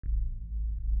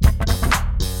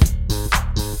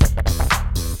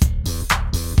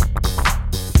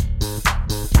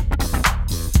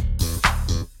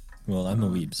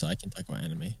I'm a weeb, so I can talk about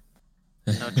anime.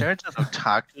 No, Jared's an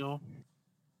otaku.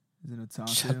 Is it a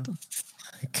Shut taco? the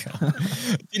fuck up.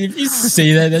 Dude, if you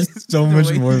say that, that's so The much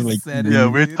way more you like. said it, Yeah,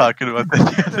 we were dude. talking about that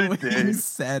the The other way day. you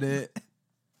said it.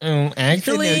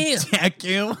 Actually,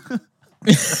 taco.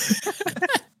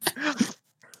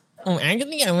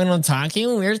 actually, I'm gonna talk to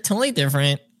you. We're totally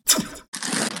different.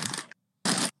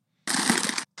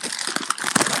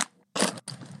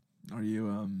 Are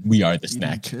you We are the eating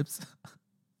snack. chips?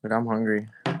 Dude, I'm hungry.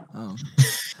 Oh.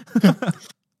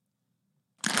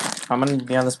 If I'm gonna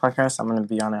be on this podcast, I'm gonna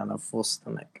be on it on a full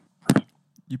stomach.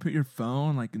 You put your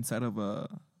phone like inside of a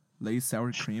Lay's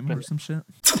sour cream or some shit?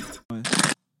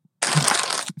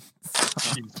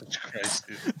 Jesus Christ,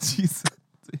 dude. Jesus.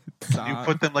 Dude, Can you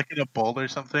put them like in a bowl or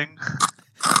something?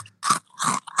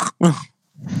 Oh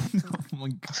my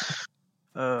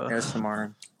god.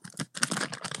 ASMR.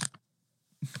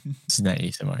 This is not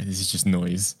ASMR. This is just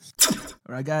noise.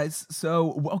 All right, guys.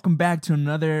 So, welcome back to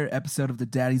another episode of the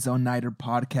Daddy's Own Nighter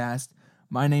podcast.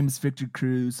 My name is Victor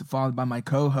Cruz, followed by my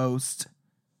co-host,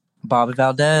 Bobby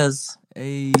Valdez.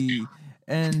 hey.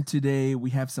 And today we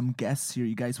have some guests here.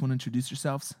 You guys want to introduce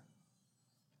yourselves?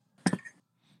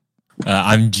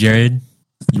 I'm Jared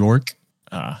York.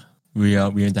 We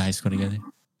went to high school together.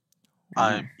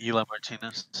 I'm Eli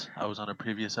Martinez. I was on a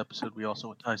previous episode. We also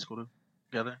went to high school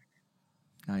together.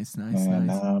 Nice.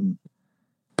 And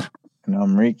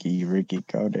I'm Ricky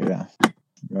Codera.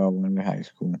 We all went to high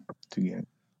school together.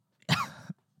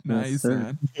 Nice, sir.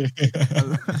 man.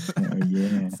 Oh,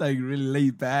 yeah. It's like really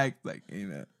laid back. Like, hey,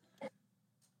 man.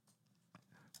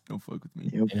 Don't fuck with me.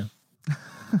 Yep. Yeah.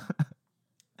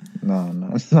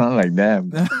 No, it's not like that.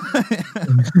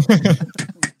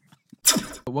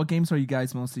 What games are you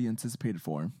guys mostly anticipated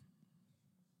for?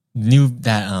 Knew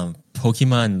that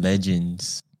Pokemon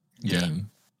Legends Yeah.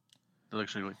 game. They're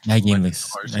actually like That game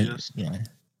Legends looks Arceus. yeah.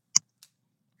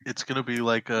 It's gonna be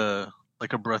like a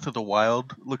Breath of the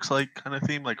Wild looks like kind of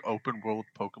theme, like open world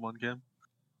Pokemon game.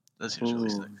 That's usually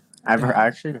Ooh. sick. I've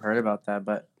actually heard about that,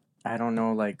 but I don't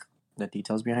know like the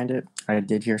details behind it. I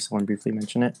did hear someone briefly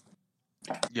mention it.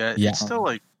 Yeah, Yeah. it's still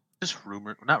like just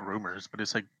not rumors, but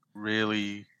it's like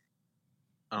really,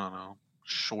 I don't know,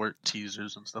 short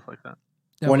teasers and stuff like that.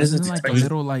 Yeah, When is wasn't it it like a expected?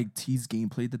 little like tease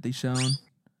gameplay that they shown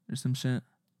or some shit?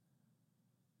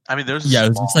 I mean, there's Yeah, it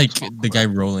was small- just like small the guy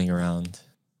clip. rolling around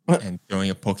and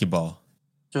throwing a Pokeball.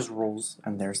 Just rolls,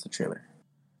 and there's the trailer.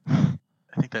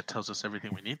 I think that tells us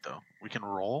everything we need, though. We can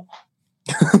roll.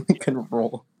 You can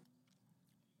roll.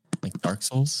 Like Dark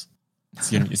Souls. It's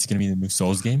gonna be the new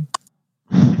Souls game.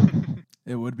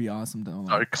 It would be awesome to like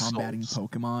Dark combating Souls.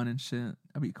 Pokemon and shit.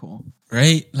 That'd be cool.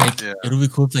 Right? Like Yeah. it'll be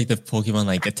cool if like the Pokemon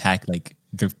like attack like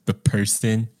the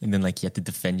person and then like you have to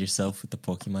defend yourself with the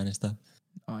Pokemon and stuff.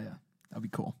 Oh yeah, that'd be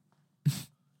cool.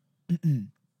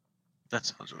 That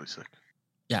sounds really sick.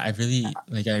 Yeah,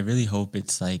 I really hope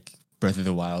it's like Breath of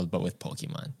the Wild but with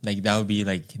Pokemon. Like that would be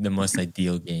like the most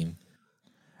ideal game.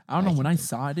 I don't know. I When can I think.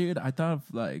 saw it, dude, I thought of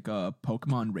like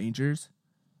Pokemon Rangers.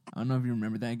 I don't know if you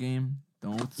remember that game.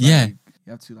 Yeah. Like,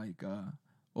 you have to like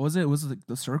what was it? Was it like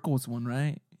the circles one,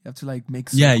 right? You have to like make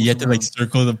Yeah, circles you have to like around-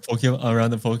 circle the Pokemon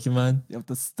around the Pokemon. You have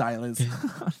the stylus.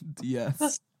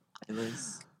 Yes. It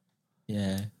is.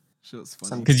 Yeah. Shit was funny.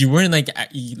 Some- Because you weren't like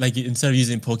instead of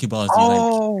using Pokeballs,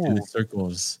 you like do the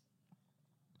circles.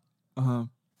 Uh-huh.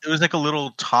 It was like a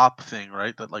little top thing,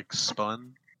 right? That like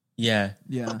spun. Yeah.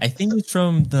 Yeah. I think it's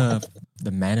from the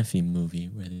Manaphy movie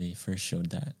where they first showed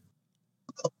that.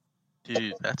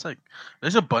 Dude, that's like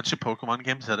there's a bunch of Pokemon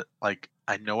games that like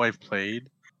I know I've played,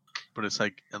 but it's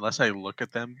like unless I look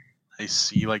at them, I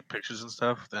see like pictures and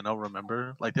stuff, then I'll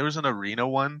remember. Like there was an arena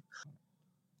one.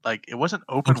 Like it wasn't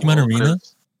open Pokemon world, but it Arena?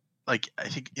 was, like I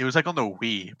think it was like on the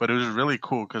Wii, but it was really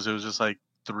cool because it was just like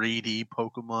 3D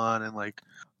Pokemon and like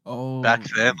Oh, back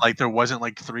then like there wasn't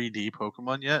like 3D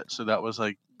Pokemon yet, so that was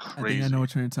like I crazy. think I know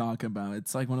what you're talking about.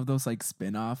 It's like one of those like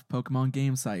spin-off Pokemon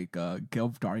games, like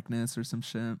Guild of Darkness or some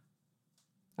shit.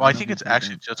 Well, I don't know think if it's you played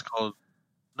actually that. just called.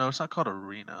 No, it's not called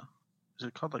Arena. Is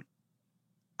it called like?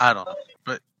 I don't know,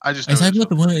 but I just. I know talking it's about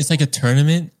the one. It's like a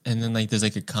tournament, and then like there's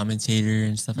like a commentator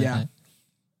and stuff like Yeah. that.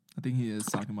 I think he is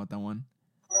talking about that one.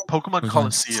 Pokemon Pokemon.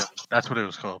 Coliseum. That's what it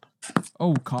was called.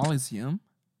 Oh, Coliseum.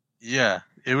 Yeah,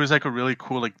 it was like a really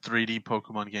cool like 3D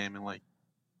Pokemon game, and like,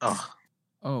 oh,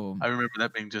 Oh, I remember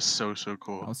that being just so I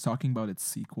cool was talking about its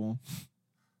sequel.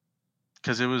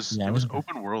 because it was Yeah, I it was remember.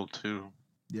 open world too,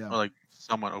 Yeah. or like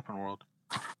somewhat open world.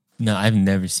 No, I've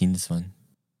never seen this one.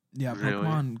 Yeah, Really?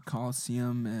 Pokemon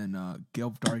Coliseum and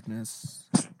Guild of Darkness.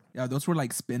 Yeah, those were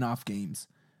like spin-off games.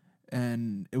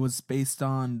 And it was based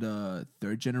on the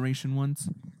third generation ones.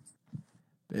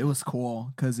 It was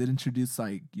cool because it introduced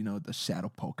like the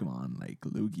shadow Pokemon like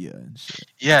Lugia and shit.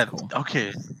 Yeah. Cool.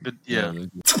 Okay. But yeah.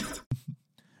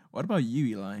 What about you,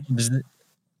 Eli?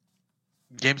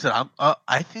 Games that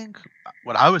I think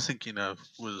what I was thinking of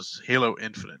was Halo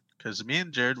Infinite, because me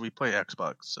and Jared, we play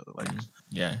Xbox, so like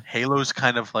Yeah. Halo's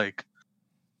kind of like,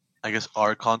 I guess,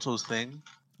 our console's thing.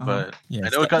 But Yeah, I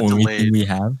it's know it got only thing delayed. we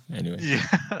have anyway.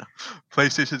 Yeah,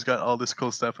 PlayStation's got all this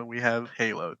cool stuff, and we have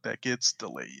Halo that gets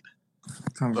delayed.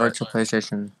 Virtual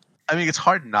PlayStation. I mean, it's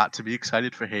hard not to be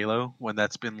excited for Halo when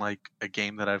that's been like a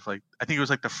game that I've like. I think it was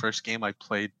like the first game I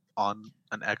played on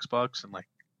an Xbox, and like,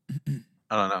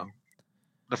 I don't know,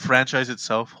 the franchise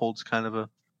itself holds kind of a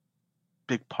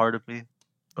big part of me,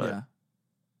 but Yeah.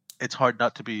 it's hard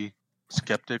not to be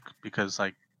skeptic because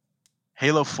like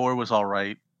Halo 4 was all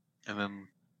right, and then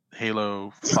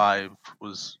Halo 5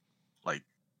 was like,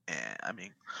 I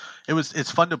mean,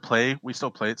 it's fun to play. We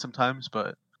still play it sometimes,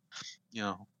 but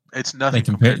it's nothing Like,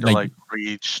 compared to like- like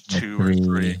Reach Like 2 or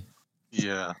 3.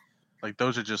 Yeah, like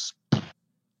those are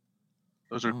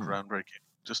Oh. groundbreaking,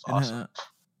 just And, awesome.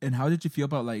 And how did you feel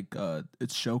about like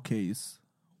its showcase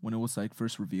when it was like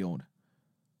first revealed?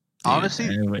 Honestly,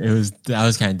 that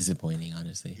was kind of disappointing,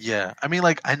 honestly. yeah. I mean,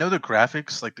 like I know the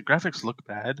graphics look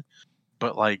bad,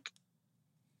 but like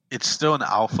it's still an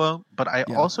alpha. But I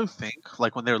Yeah. also think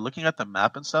like when they're looking at the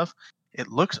map and stuff, it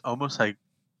looks almost like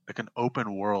an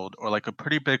open world or like a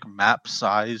pretty big map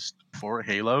sized for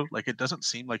Halo. Like it doesn't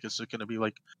seem like it's going to be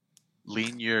like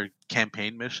linear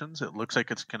campaign missions. It looks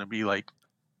like it's going to be like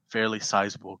fairly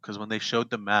sizable, because when they showed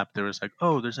the map, there was like,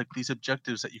 oh, there's like these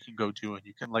objectives that you can go do and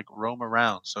you can like roam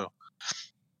around. So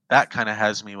that kind of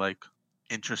has me like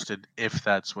interested if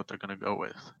that's what they're going to go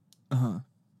with.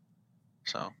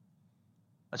 So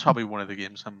that's probably one of the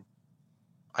games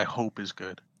I hope is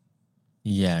good.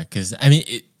 Yeah, because I mean,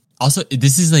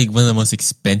 this is like one of the most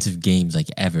expensive games like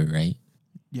ever, right?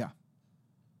 Yeah.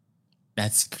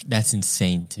 That's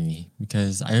insane to me,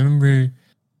 because I remember,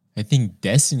 I think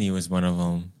Destiny was one of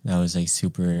them that was like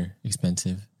super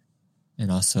expensive,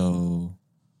 and also,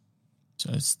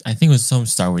 I think it was some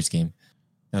Star Wars game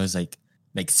that was like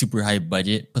super high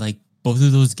budget. But like both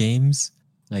of those games,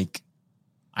 like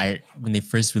when they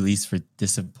first released, were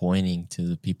disappointing to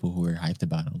the people who were hyped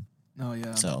about them. Oh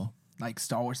yeah. So like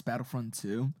Star Wars Battlefront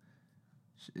 2.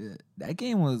 Shit, that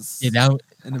game was in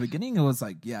the beginning. It was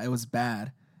like it was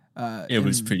bad. It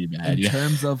was pretty bad. In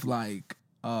terms of like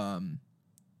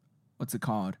what's it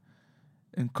called?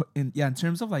 In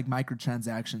terms of like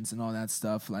microtransactions and all that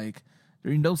stuff, like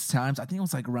during those times, I think it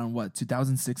was like around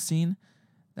 2016.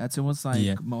 It was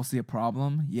like mostly a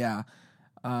problem. Yeah.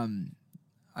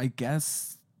 I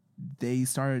guess they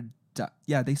started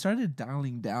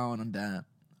dialing down on that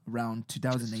around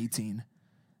 2018.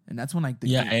 And that's when like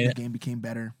the game became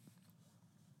better.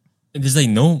 There's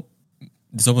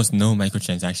almost no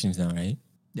microtransactions now, right?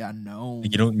 Yeah, no.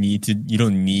 Like you don't need to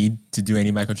do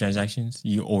any microtransactions.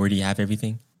 You already have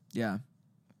everything. Yeah.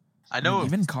 I know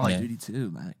even Call of Duty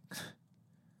too, like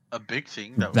a big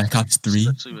thing that Black Ops 3,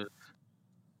 especially with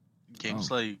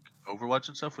games like Overwatch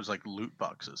and stuff, was like loot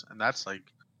boxes, and that's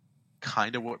like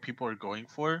kind of what people are going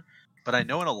for. But I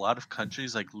know in a lot of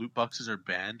countries, like loot boxes are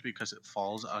banned because it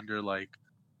falls under like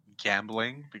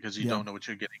gambling, because you don't know what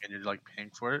you're getting and you're like paying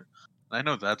for it. And I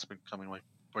know that's been coming like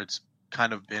where it's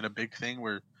kind of been a big thing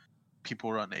where people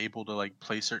are unable to like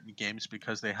play certain games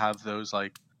because they have those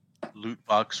like loot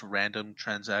box random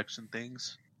transaction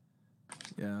things.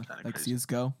 Yeah, like crazy.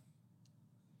 CS:GO.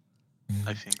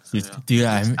 I think so, yeah. Dude,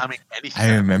 anything.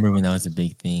 I remember when that was a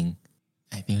big thing.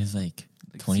 I think it was like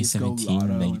 2017. CS:GO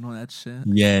Lotto like, and all that shit.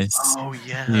 Yes. Oh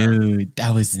yeah. Dude,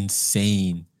 that was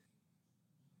insane.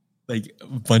 Like a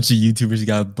bunch of YouTubers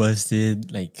got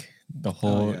busted. Like the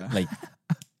whole like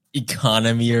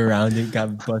economy around it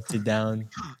got busted down.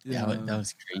 Yeah, that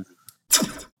was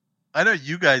crazy. I know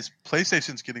you guys.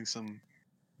 PlayStation's getting some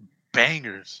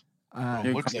bangers.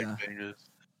 Looks yeah. like bangers.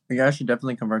 You guys should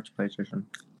definitely convert to PlayStation.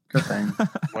 Good thing.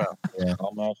 Well, Yeah.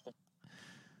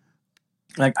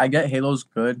 Like, I get Halo's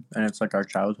good, and it's like our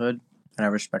childhood, and I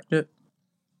respect it.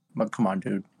 But come on,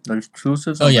 dude. The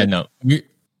exclusives. Oh yeah, no. We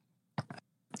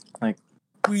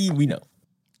know.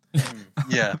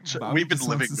 Yeah, Bob we've been just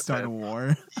wants living to with start that a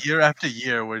war. year after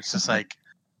year, where it's just like,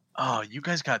 oh, you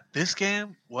guys got this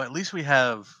game. Well, at least we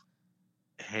have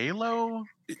Halo.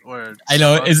 Or I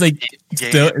know some it's like game.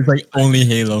 still it's like only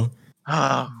Halo.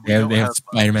 We don't They have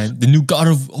Spider-Man, the new God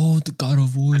of War.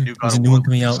 There's a new one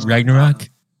coming out, Ragnarok.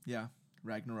 Yeah,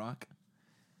 Ragnarok.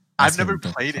 I've never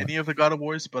played any of the God of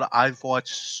Wars, but I've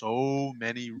watched so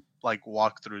many like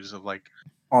walkthroughs of like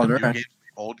Oh, the they're new games,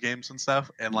 old games and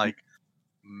stuff, and like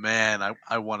Man,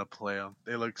 I want to play them.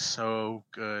 They look so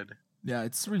good. Yeah,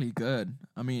 it's really good.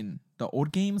 I mean, the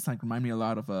old games like remind me a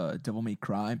lot of Devil May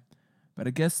Cry, but I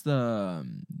guess the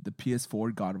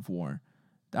PS4 God of War,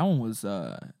 that one was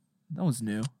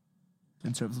new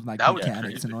in terms of like That was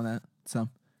mechanics and crazy. all that. So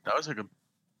That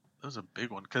was a big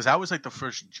one because that was like the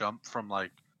first jump from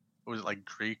like was it like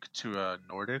Greek to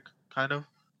Nordic kind of.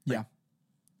 Like, Yeah.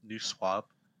 New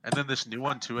swap, and then this new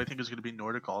one too. I think is going to be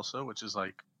Nordic also, which is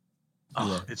like,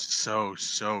 oh, Yeah. it's so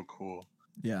cool.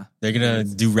 yeah, They're gonna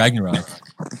do Ragnarok.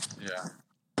 Yeah,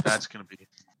 that's gonna be.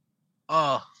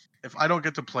 Oh, if I don't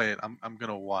get to play it, I'm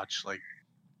gonna watch like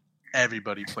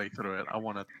everybody play through it. I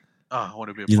want to. I want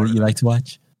to be a You, part you of like to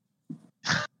watch?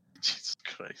 it. Jesus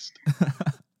Christ.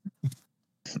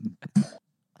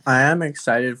 I am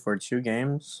excited for 2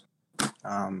 games.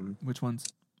 which ones?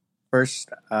 First,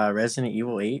 Resident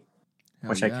Evil 8, Hell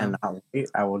which yeah. I cannot wait.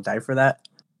 I will die for that.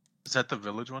 Is that the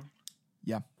Village one?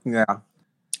 Yeah, It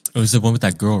was the one with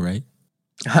that girl, right?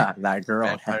 that girl.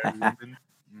 Vampire woman.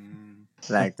 Mm.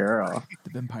 That girl. The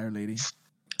vampire lady.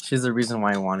 She's the reason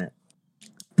why I want it.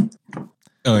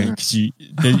 Oh, yeah,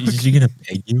 is she gonna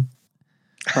peg you?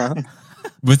 Huh?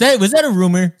 Was that a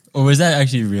rumor or was that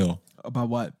actually real? About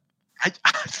what? I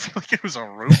feel like it was a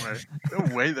rumor.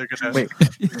 No way they're gonna. Wait.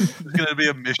 There's gonna be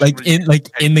a mission. Like where you in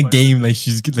like peg in the somebody. game, like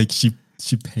she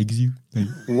pegs you. Like,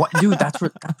 What, dude? That's where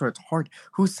it's hard.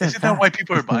 Who said Isn't that why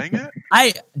people are buying it?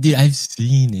 I've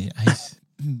seen it. I don't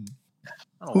Who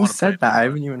wanna play said it that? I anymore.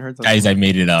 haven't even heard those. Guys, I rumors.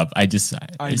 made it up. I I it's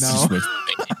know. just wishful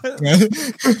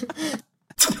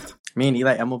Me and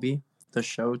Eli MLB, the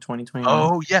show 2021.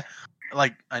 Oh yeah,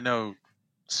 like I know,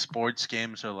 sports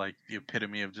games are like the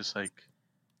epitome of just like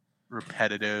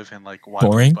repetitive and like why would you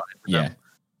Boring? buy them? Yeah.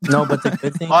 No, but the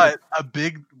good thing. But a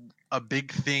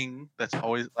big thing that's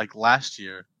always like last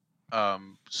year,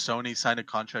 Sony signed a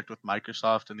contract with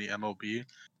Microsoft and the MLB,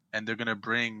 and they're gonna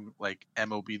bring like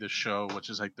MLB the Show, which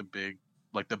is like the big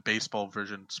like the baseball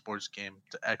version sports game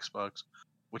to Xbox,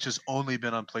 which has only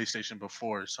been on PlayStation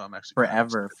before. So I'm actually kinda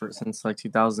forever excited. since like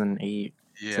 2008,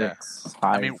 Yeah, 6,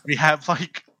 5. I mean we have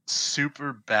like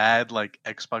super bad like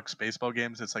Xbox baseball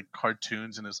games. It's like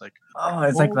cartoons and it's like oh,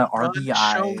 it's like the Home Run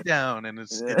RBI. Showdown, and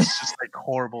it's just like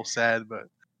horrible, sad. But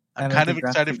I'm And, like, kind the of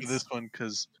excited for graphics. this one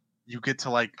because you get to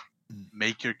like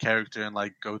make your character and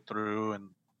like go through, and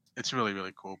it's really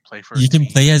cool. Play for a You can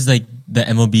team. play as like the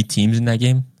MLB teams in that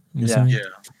game. I'm Yeah. assuming? Yeah,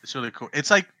 it's really cool.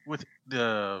 It's like with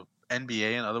the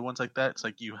NBA and other ones like that. It's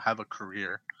like you have a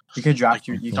career. You could draft Like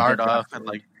you. You start could get off drafted. and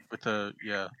like with a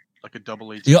like a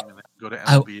double A team, Yeah, and then go to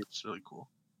MLB. It's really cool.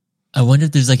 I wonder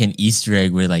if there's like an Easter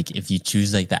egg where like if you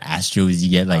choose like the Astros, you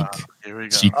get like Here we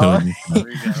go. cheat Oh. codes. and stuff. Here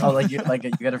we go. Oh, like you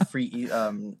get a free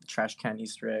trash can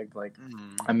Easter egg, like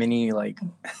Mm, a mini like.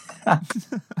 yeah.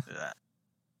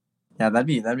 Yeah, that'd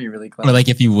be really clever. Or like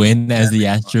if you win as the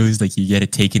Astros, like you get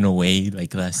it taken away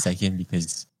like last second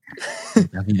because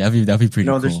that'd be pretty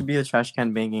no, cool. there should be a trash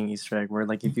can banging Easter egg where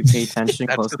like if you pay attention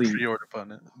That's the closely, pre-order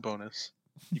bonus.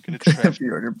 You get a trash,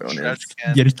 pre-order bonus. trash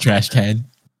can. Get a trash can.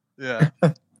 Yeah.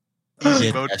 Get Easy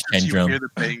a mode, trash just can you drum. hear the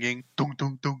banging. Dung,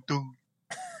 dung, dung, dung.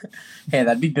 Hey,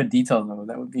 that'd be good detail though.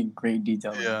 That would be great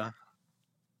detail. Yeah.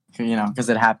 You know, because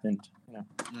it happened. You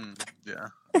know. Yeah.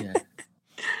 Yeah,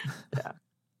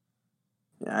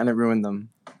 Yeah, and it ruined them.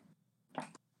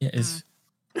 yeah. It's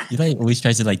he like always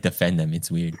tries to like defend them. It's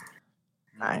weird.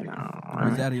 I know.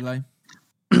 Where's that, Eli?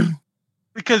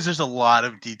 Because there's a lot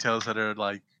of details that are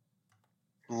like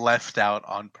left out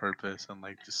on purpose and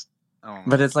like just I don't know.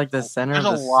 But it's like the center of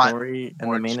There's the a lot story, and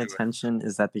more the main to it. attention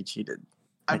is that they cheated.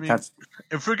 I Like mean, that's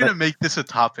if we're gonna make this a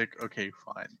topic, okay,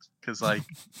 fine. Because like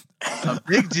a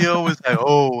big deal was like,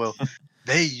 oh well,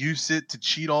 they used it to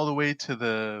cheat all the way to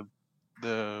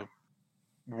the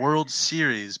World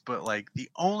Series, but like the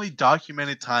only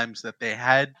documented times that they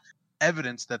had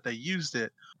evidence that they used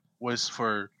it was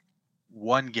for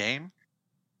one game.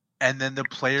 And then the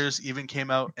players even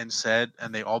came out and said,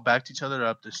 and they all backed each other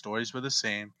up. Their stories were the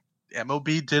same. The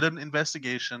MLB did an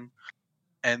investigation,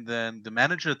 and then the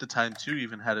manager at the time too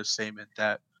even had a statement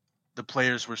that the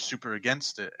players were super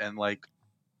against it, and like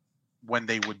when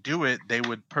they would do it, they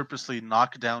would purposely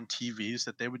knock down TVs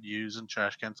that they would use and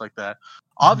trash cans like that.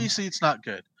 Obviously, it's not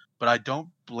good, but I don't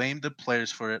blame the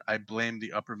players for it. I blame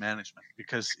the upper management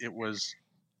because it was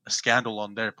a scandal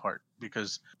on their part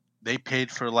because they paid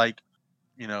for like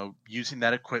using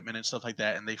that equipment and stuff like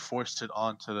that, and they forced it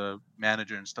onto the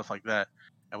manager and stuff like that.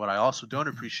 And what I also don't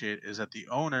appreciate is that the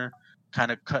owner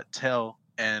kind of cut tail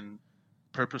and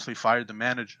purposely fired the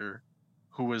manager,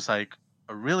 who was like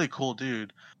a really cool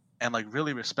dude and like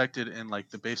really respected in like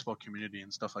the baseball community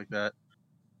and stuff like that.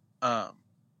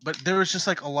 But there was just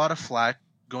like a lot of flack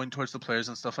going towards the players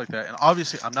and stuff like that. And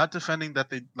obviously, I'm not defending that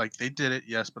they did it,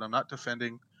 yes, but I'm not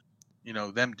defending,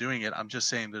 them doing it. I'm just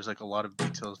saying there's like a lot of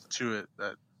details to it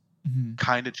that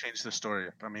kind of change the story.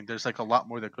 I mean, there's like a lot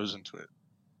more that goes into it.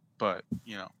 But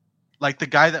like the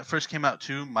guy that first came out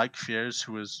too, Mike Fears,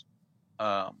 who was Who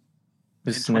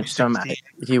in snitched him. 2016.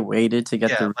 He waited to get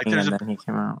Yeah, the like ring there's and a then he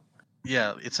came out.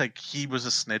 Yeah, it's like he was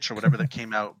a snitch or whatever that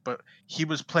came out, but he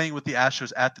was playing with the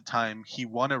Astros at the time. He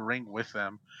won a ring with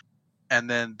them, and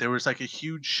then there was like a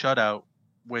huge shutout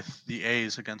with the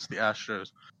A's against the Astros,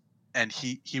 and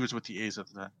he was with the A's at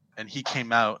the time, and he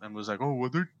came out and was like, "Oh, well,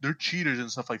 they're cheaters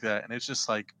and stuff like that," and it's just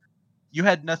like you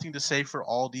had nothing to say for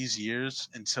all these years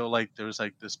until like there was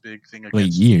like this big thing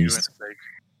against you, years? and it's like,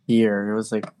 Year. It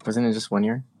was like, wasn't it just 1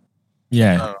 year?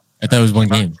 Yeah, I thought it was one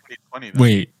came out in game. 2020 then.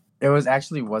 Wait, It was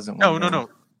actually wasn't. No, one no, game.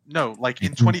 no. Like in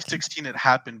 2016, it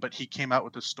happened, but he came out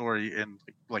with the story in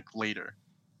like later.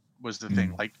 Was the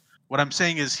thing. Like what I'm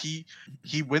saying is he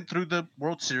went through the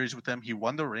World Series with them. He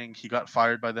won the ring. He got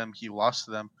fired by them. He lost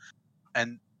to them,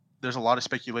 and there's a lot of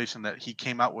speculation that he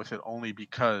came out with it only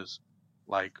because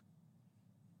like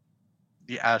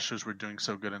the Astros were doing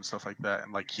so good and stuff like that,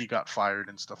 and like he got fired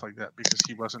and stuff like that because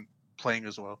he wasn't playing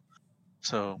as well.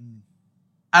 So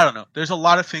I don't know. There's a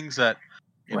lot of things that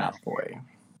Rat boy.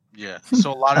 Yeah,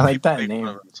 so a lot of I like people that make name. fun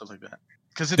of it and stuff like that.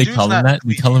 Because the they dude's call him not that?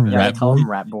 They clean. call him Yeah, Rat they call Boy? him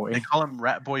Rat Boy. They call him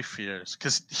Rat Boy Fears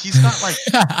because he's got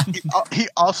like he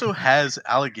also has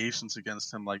allegations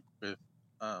against him like with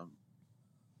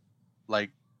like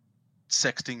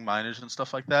sexting minors and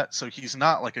stuff like that. So he's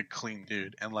not like a clean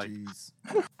dude. And like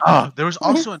there was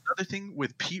also another thing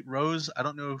with Pete Rose. I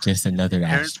don't know if Just another your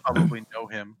parents Astro. probably know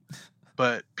him,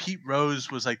 but Pete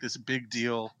Rose was like this big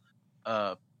deal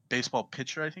baseball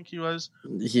pitcher, I think he was.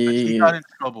 But he got in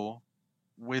trouble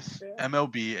with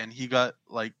MLB and he got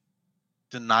like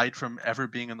denied from ever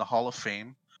being in the Hall of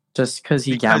Fame. Just because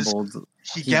he gambled.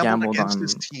 He gambled against on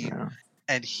his team. Yeah.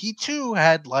 And he too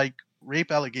had like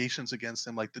rape allegations against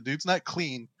him. Like the dude's not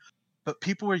clean, but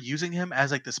people were using him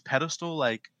as like this pedestal,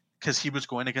 like because he was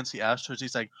going against the Astros.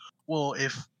 He's like, well,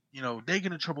 if they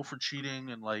get in trouble for cheating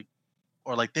and like,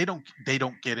 or like they don't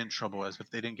get in trouble as if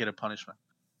they didn't get a punishment.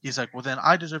 He's like, well, then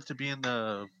I deserve to be in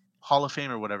the Hall of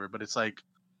Fame or whatever. But it's like,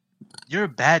 you're a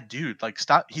bad dude. Like,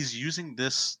 stop. He's using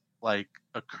this like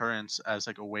occurrence as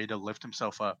like a way to lift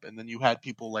himself up. And then you had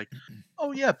people like,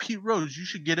 oh yeah, Pete Rose, you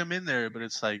should get him in there. But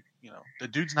it's like, the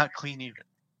dude's not clean either.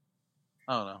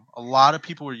 I don't know. A lot of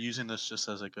people were using this just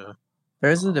as like a.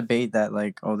 There's a debate that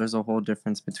like, there's a whole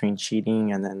difference between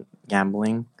cheating and then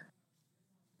gambling.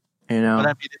 But I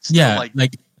mean, it's still Yeah, like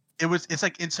like it's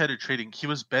like insider trading. He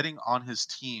was betting on his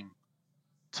team.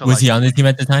 was he on the team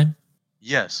at the time?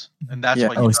 Yes, and that's Yeah.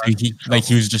 why. Oh, so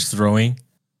he was just throwing.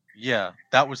 Yeah,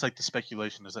 that was like the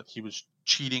speculation is that he was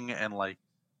cheating and like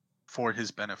for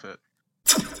his benefit,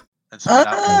 and so that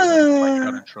was like he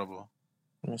got in trouble.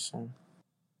 Listen.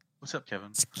 What's up,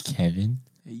 Kevin? It's Kevin.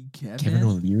 Hey, Kevin. Kevin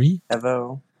O'Leary.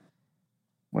 Evo.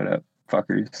 What up,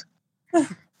 fuckers?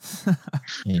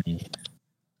 Hey.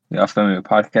 Y'all filming a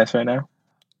podcast right now?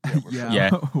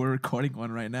 Yeah. We're recording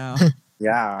one right now.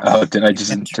 Yeah. Oh, did I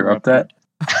just interrupt that?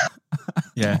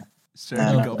 Yeah. Sure,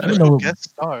 Yeah. go I for don't it. know Guest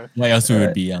star. why else we would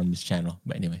Alright. be on this channel,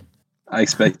 but anyway. I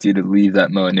expect you to leave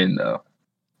that moan in though.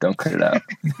 Don't cut it out.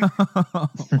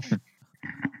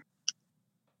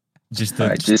 Just the,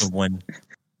 Alright, just the one.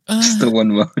 Just the one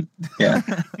moan. Yeah.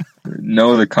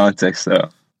 No other context though.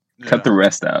 Yeah. Cut the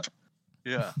rest out.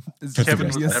 Yeah. It's Kevin Kevin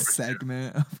was be a never here.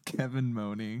 segment of Kevin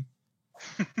moaning.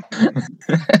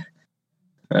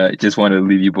 Just wanted to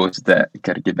leave you boys with that.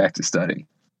 Got to get back to studying.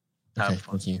 Okay, Have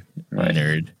fun. thank you. Right.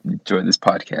 Nerd. Enjoy this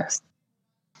podcast.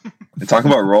 And talk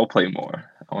about role play more.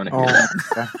 I want to hear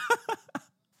that.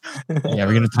 Yeah,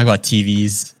 we're gonna talk about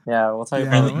TVs. Yeah, we'll talk Yeah,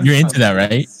 about let's You're into that,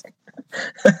 right?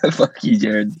 Fuck you,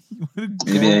 Jared.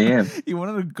 Maybe I am. You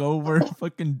wanted to go over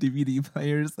fucking DVD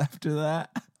players after that?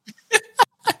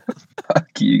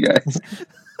 Fuck you guys.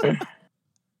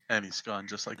 And he's gone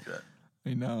just like that.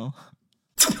 I know.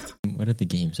 What other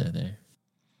games are there?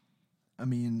 I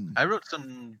mean, I wrote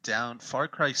some down. Far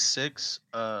Cry 6,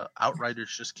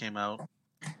 Outriders just came out,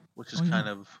 which is Oh, yeah. kind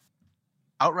of.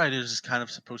 Outriders is kind of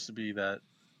supposed to be that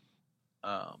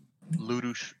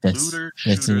looter Destiny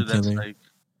shooter that's killer. like,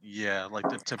 yeah, like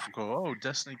the typical,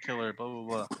 Destiny killer, blah,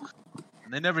 blah, blah.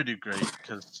 And they never do great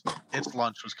because its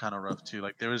launch was kind of rough too.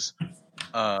 Like there was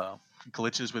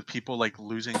glitches with people like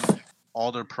losing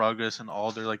all their progress and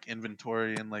all their like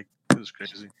inventory and like it was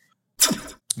crazy.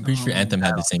 I'm pretty sure Oh, Anthem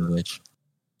had the same glitch.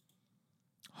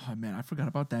 oh man, I forgot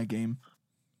about that game.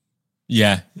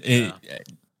 Yeah,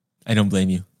 I don't blame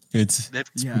you. It's They've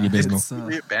Yeah, pretty abysmal. it's,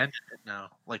 we abandoned it now.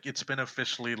 Like it's been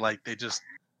officially like they just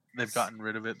they've gotten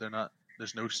rid of it. They're not.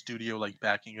 There's no studio like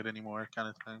backing it anymore, kind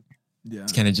of thing. Yeah.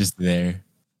 It's kind of just there.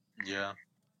 Yeah.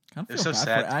 Kind of It's feel so bad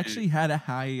sad, for it. I actually had a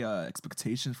high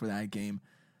expectations for that game.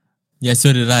 Yeah,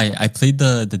 so did I. I played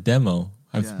the demo.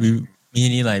 Yeah. Me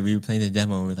and Eli, we were playing the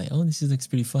demo. And we're like, oh, this looks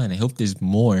pretty fun. I hope there's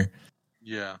more.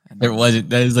 Yeah. And There wasn't.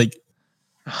 That is like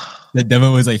the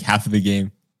demo was like half of the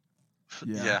game.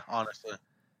 Yeah. Honestly.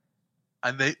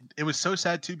 And it was so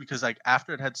sad too because like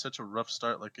after it had such a rough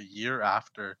start, like a year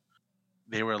after,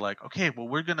 they were like, okay, well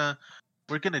we're gonna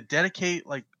dedicate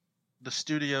like the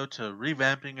studio to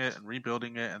revamping it and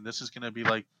rebuilding it, and this is gonna be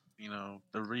like,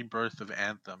 the rebirth of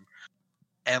Anthem.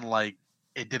 And like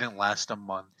it didn't last a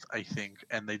month, I think,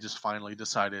 and they just finally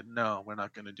decided, no, we're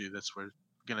not gonna do this. We're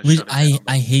gonna Which shut it down.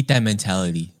 I hate that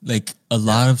mentality. Like a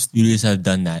lot of studios have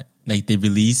done that. Like they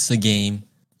release a game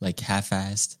like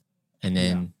half-assed, and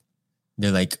then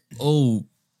they're like, "Oh,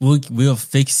 we'll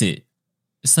fix it."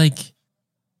 It's like,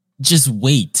 just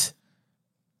wait.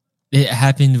 It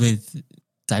happened with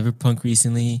Cyberpunk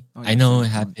recently. Oh, yeah, I know Cyberpunk. it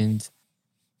happened.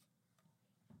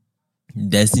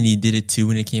 Destiny did it too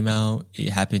when it came out. It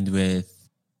happened with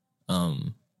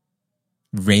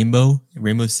Rainbow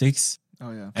Six.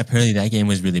 Oh yeah. Apparently that game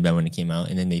was really bad when it came out,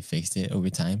 and then they fixed it over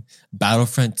time.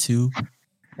 Battlefront 2,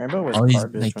 Rainbow was all these,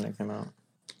 garbage like- when it came out.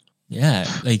 yeah,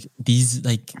 like these,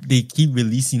 like they keep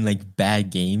releasing like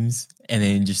bad games and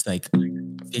then just like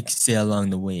fix it along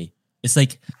the way. It's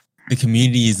like the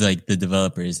community is like the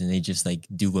developers, and they just like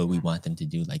do what we want them to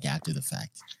do, like after the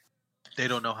fact. They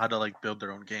don't know how to like build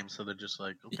their own game, so they're just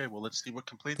like, okay, well let's see what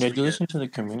complaints They we do get. listen to the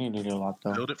community a lot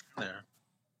though. Build it from there.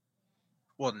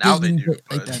 Well, now they do,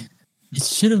 Like, but it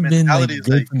should have been like mentality is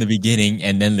good like- from the beginning,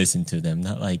 and then listen to them,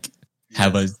 not like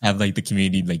have like the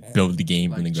community like build the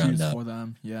game from the Like ground choose up. for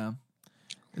them. Yeah.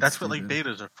 That's It's what like stupid.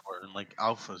 betas are for, and like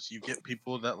alphas. You get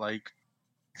people that like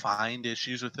find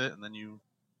issues with it, and then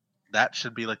that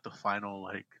should be like the final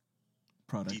like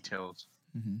product. details.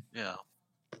 hmm Yeah.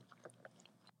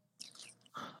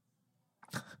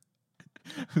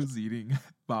 Who's eating?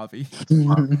 Bobby.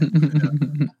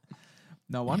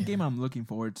 Now, one game I'm looking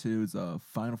forward to is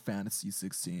Final Fantasy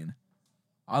 16.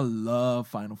 I love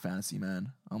Final Fantasy,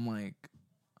 man. I'm like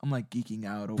geeking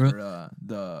out over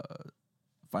the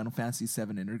Final Fantasy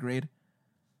 7 Intergrade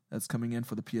that's coming in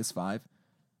for the PS5.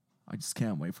 I just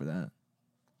can't wait for that.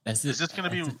 That's Is this gonna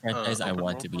be, the franchise I open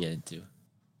want to world be into.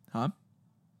 Huh?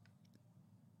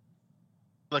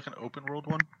 Like an open world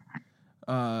one.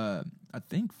 I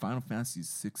think Final Fantasy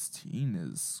 16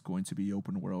 is going to be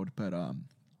open world, but I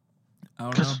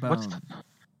don't know about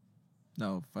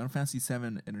no Final Fantasy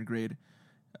 7 Intergrade.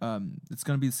 It's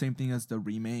gonna be the same thing as the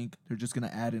remake. They're just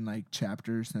gonna add in like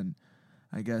chapters and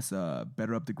I guess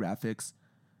better up the graphics.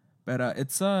 But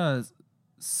it's a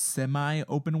semi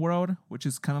open world, which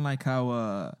is kind of like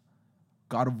how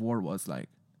God of War was like.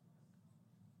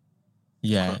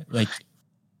 Yeah, like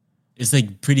it's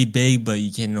like pretty big, but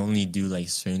you can only do like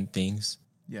certain things.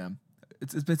 Yeah,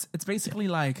 it's basically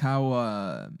like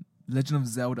how Legend of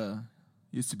Zelda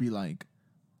used to be like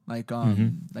like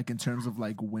in terms of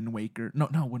like Wind Waker. No,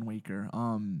 not Wind Waker. What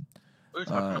are you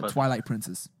talking about? Twilight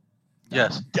Princess.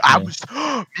 Yes, Yeah. I was.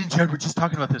 Me and Jared were just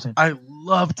talking about this. I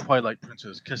love Twilight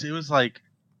Princess because it was like,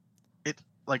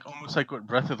 almost like what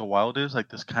Breath of the Wild is, like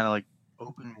this kind of like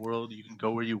open world. You can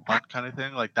go where you want, kind of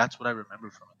thing. Like that's what I remember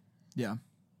from it. Yeah.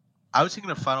 I was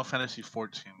thinking of Final Fantasy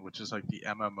 14, which is like the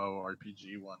MMO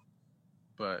RPG one,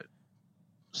 but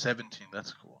 17,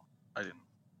 that's cool. I didn't.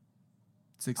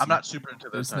 16. I'm not super into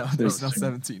this. There's no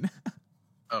 17.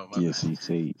 Oh my bad. DSC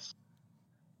says.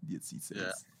 Yes, he says.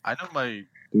 Yeah. I know my.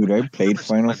 Dude, I I've played never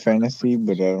seen Final my- Fantasy,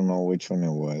 but I don't know which one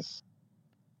it was.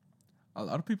 A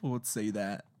lot of people would say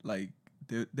that, like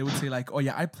they would say like, oh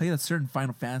yeah, I played a certain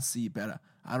Final Fantasy, but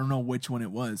I don't know which one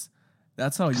it was.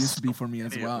 That's how it used to be for me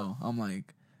as Many of well. I'm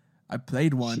like, I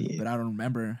played one, Shit. but I don't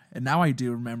remember, and now I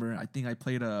do remember. I think I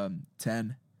played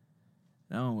 10.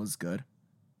 That one was good.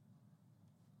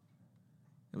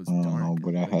 It was I don't dark. know,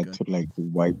 but I had good. to like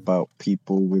wipe out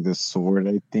people with a sword,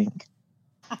 I think.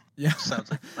 Yeah, Sounds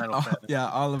like Final Oh, Fantasy. yeah,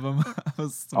 all of them. I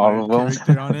was All of them?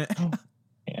 character on it.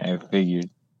 Yeah, I figured.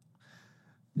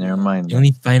 Never mind. The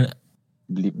only final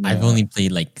Bleep me I've out. only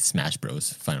played like Smash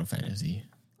Bros. Final Fantasy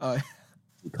Cloud.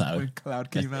 When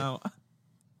Cloud came That's it. out,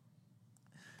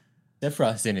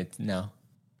 Sephiroth's in it now.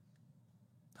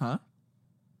 huh?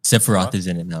 Sephiroth is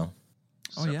in it now.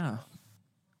 Oh yeah,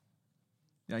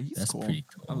 yeah, he's That's cool. pretty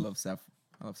cool. I love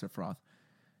Sephiroth.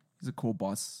 He's a cool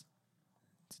boss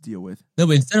to deal with. No,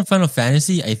 but instead of Final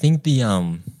Fantasy, I think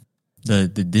the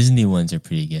Disney ones are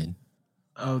pretty good.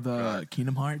 Oh, the God.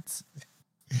 Kingdom Hearts.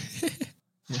 Yeah,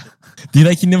 Do you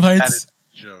like Kingdom That Hearts? is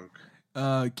a joke.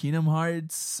 Kingdom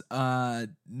Hearts,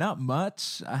 not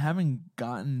much. I haven't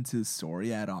gotten to the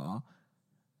story at all.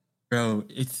 Bro,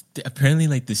 it's apparently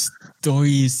like the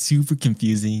story is super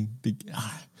confusing.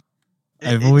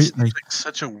 I've It always seems like like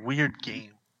such a weird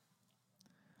game.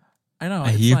 I know.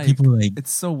 I It's hear like, people like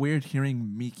it's so weird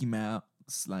hearing Mickey Mouse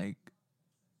like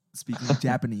speaking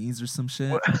Japanese or some shit.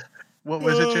 What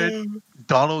was it, Jared?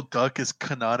 Donald Duck is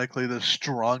canonically the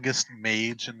strongest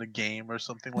mage in the game, or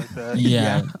something like that.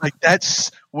 yeah, Like that's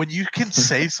when you can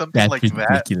say something that's like that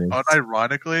ridiculous.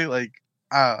 unironically. Like,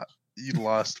 you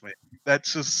lost me.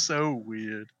 That's just so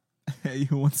weird. Hey,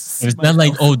 who wants to see It's my not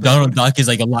like elf Donald throne? Duck is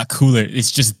like a lot cooler.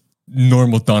 It's just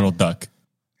normal Donald Duck.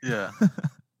 Yeah.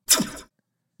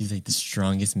 He's like the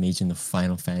strongest mage in the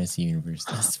Final Fantasy universe.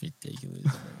 That's ridiculous.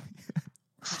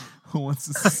 Who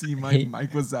wants to see my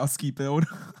Mike Wazowski build?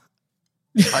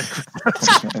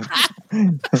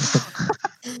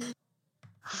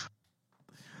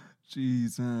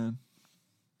 Jeez, man.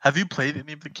 Have you played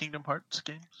any of the Kingdom Hearts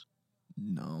games?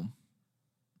 No.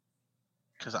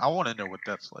 Because I want to know what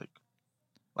that's like.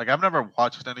 Like, I've never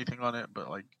watched anything on it, but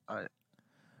like, I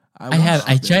have- watched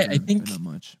I a bit, tried- I but think- not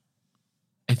much.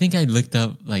 I think I looked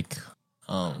up like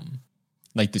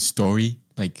the story,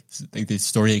 like the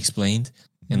story explained,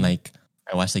 and like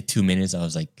I watched like 2 minutes. I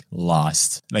was like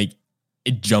lost. Like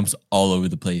it jumps all over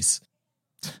the place.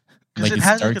 'Cause Like it it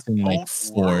has, like, starts its in like own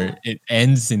 4, world. it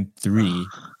ends in 3.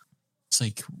 It's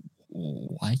like,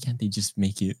 why can't they just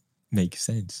make it make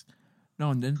sense?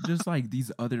 No, and then there's like these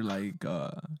other like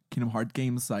Kingdom Hearts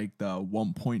games like the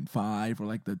 1.5 or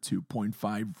like the 2.5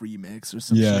 remix or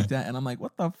some shit Yeah. like that. And I'm like,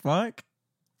 what the fuck?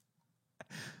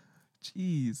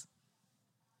 Jeez.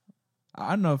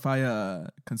 I don't know if I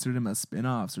consider them as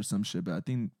spin-offs or some shit, but I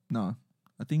think they're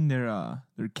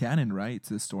canon, right,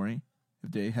 to the story. If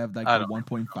they have like I the don't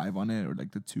 1.5 on it or like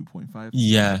the 2.5.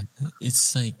 Yeah,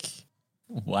 it's like,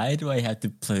 why do I have to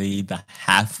play the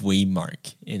halfway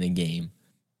mark in a game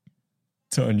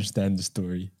to understand the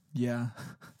story? Yeah.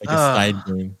 Like a side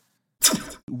game.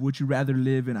 Would you rather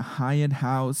live in a high-end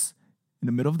house in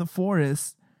the middle of the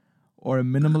forest or a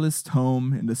minimalist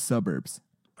home in the suburbs?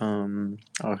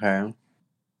 Okay.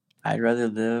 I'd rather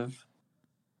live.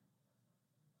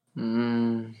 Let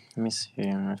me see.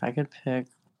 If I could pick,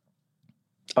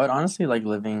 I would honestly like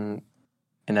living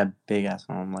in a big ass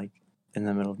home, like in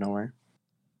the middle of nowhere,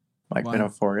 like in Why? a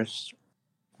forest.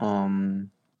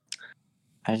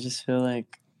 I just feel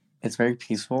like it's very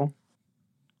peaceful.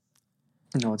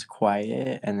 You know, it's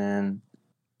quiet, and then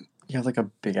you have like a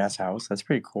big ass house. That's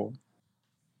pretty cool.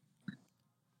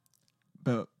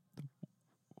 But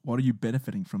what are you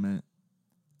benefiting from it?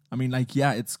 I mean, like,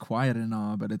 yeah, it's quiet and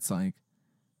all, but it's like,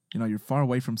 you know, you're far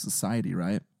away from society,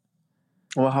 right?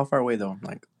 Well, how far away though?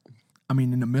 Like, I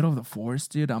mean, in the middle of the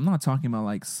forest, dude. I'm not talking about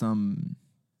like some,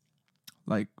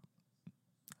 like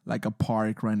a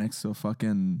park right next to a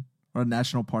fucking, or a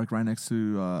national park right next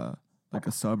to like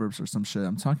a suburbs or some shit.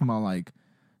 I'm talking about like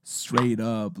straight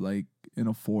up like in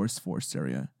a forest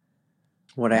area.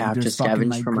 would I Like, have to there's fucking, scavenge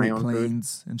like, for my Great own food?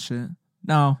 Plains and shit.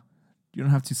 No, you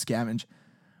don't have to scavenge,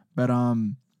 but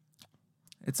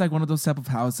it's like one of those type of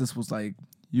houses was like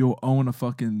you'll own a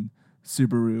fucking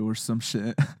Subaru or some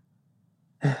shit.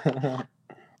 I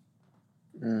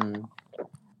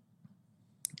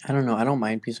don't know. I don't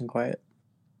mind peace and quiet.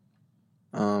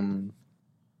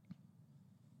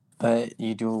 But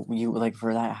you like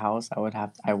for that house, I would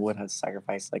have to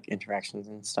sacrifice like interactions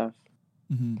and stuff.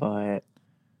 Mm-hmm. But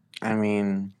I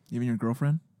mean, Even your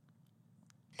girlfriend?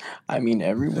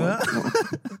 everyone.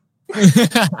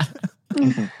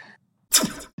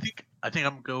 I think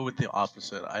I'm going with the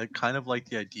opposite. I kind of like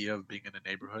the idea of being in a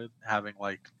neighborhood, having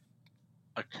like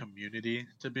a community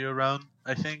to be around.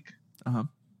 I think Uh-huh.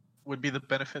 would be the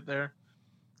benefit there,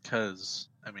 because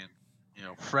I mean, you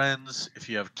know, friends. If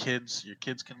you have kids, your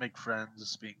kids can make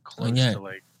friends. Being close yeah. to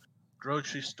like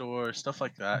grocery store, stuff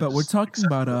like that. But we're just talking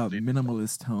about a accessibility.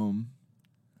 minimalist home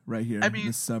right here I in the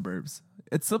mean, suburbs.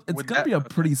 It's would gonna that- be a okay.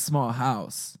 pretty small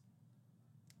house.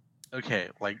 Okay,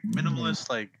 like minimalist,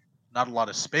 like not a lot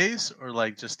of space, or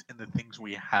like just in the things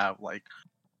we have, like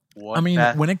one. I mean,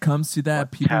 bath- when it comes to that, one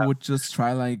people couch. would just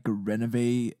try like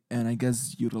renovate and I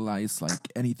guess utilize like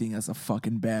anything as a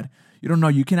fucking bed. You don't know.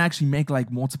 You can actually make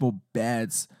like multiple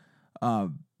beds,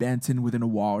 bent in within a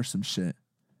wall or some shit.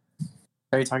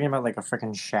 Are you talking about like a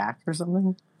freaking shack or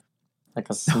something? Like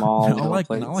a small No, little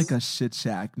place? not like a shit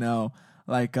shack. No,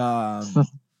 like Shack.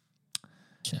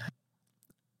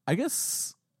 I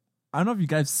guess I don't know if you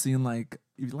guys seen like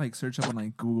if you like search up on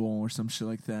like Google or some shit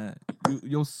like that,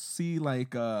 you'll see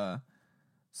like some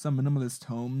minimalist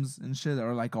homes and shit that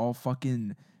are like all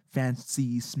fucking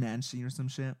fancy smancy or some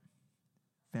shit.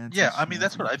 Fancy Yeah, I mean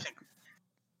that's schmancy. what I think.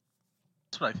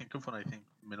 That's what I think of when I think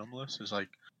minimalist is like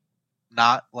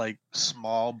not like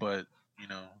small, but you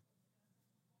know,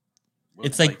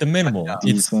 It's like the minimal. yeah,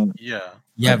 It's Decent. yeah,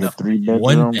 you Like have a 3 bedroom.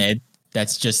 one bed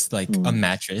that's just like a Hmm.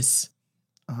 mattress.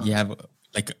 Uh-huh. You have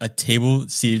like a table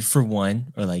seated for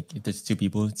one, or like if there's two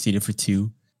people seated for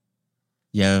two.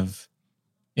 You have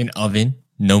an oven,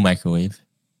 no microwave.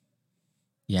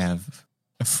 You have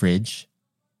a fridge,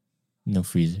 no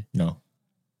freezer. No,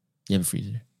 you have a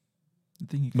freezer, I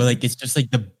think you but like could. it's just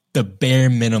like the bare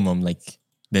minimum, like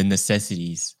the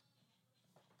necessities.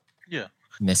 yeah.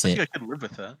 And that's I think it. I could live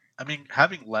with that. I mean,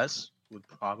 having less would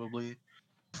probably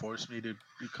force me to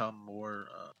become more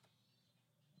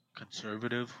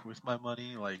conservative with my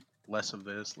money, like less of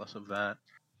this, less of that.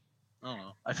 I don't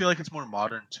know. I feel like it's more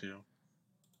modern too.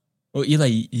 Well,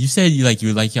 Eli, you said you like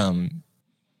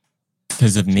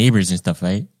because of neighbors and stuff,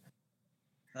 right?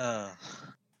 Uh,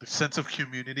 the sense of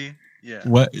community. Yeah.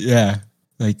 What? Yeah,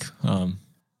 like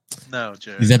No,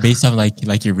 Jared. is that based on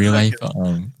like your real life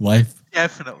life?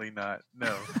 Definitely not.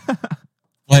 No.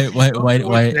 Why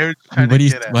Jared's trying what to do you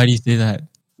get at. why do you say that?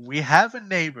 We have a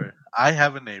neighbor. I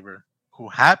have a neighbor who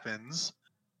happens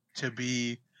to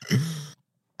be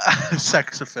a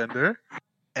sex offender,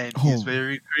 and he's Oh.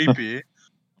 very creepy.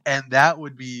 And that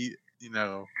would be,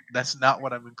 that's not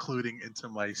what I'm including into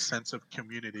my sense of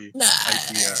community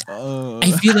idea.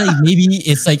 I feel like maybe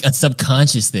it's like a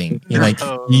subconscious thing. You're like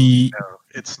No, he, no,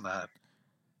 it's not.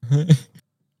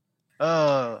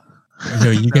 yo,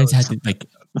 you No, guys had it's- to like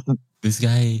this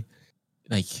guy,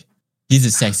 like he's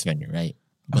a sex offender, right?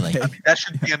 But like I mean, that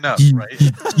should be enough, he, right? he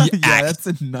Yeah, acts,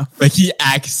 that's enough. like he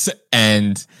acts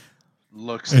and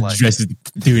Looks like dresses.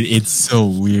 Dude, it's so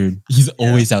weird. He's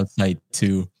always outside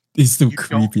too. It's the You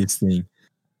don't- creepiest thing.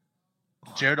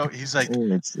 Jared. He's like, Oh,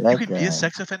 it's you that can be guy. a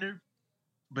sex offender,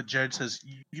 but Jared says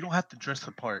you don't have to dress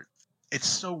the part. It's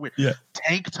so weird. Yeah.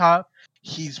 Tank top.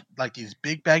 He's like these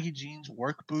big baggy jeans,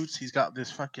 work boots. He's got this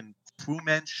fucking Fu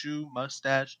Manchu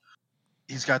mustache.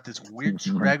 He's got this weird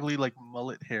Mhm. scraggly like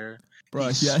mullet hair. Bro,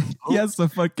 He's he so- has the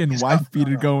fucking he's wife got-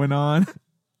 beater going on.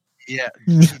 Yeah,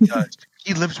 he does.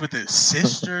 He lives with his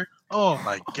sister. Oh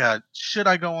my god. Should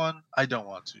I go on? I don't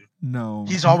want to. No.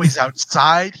 He's always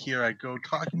outside. Here I go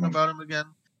talking about him again.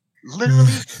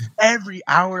 Literally every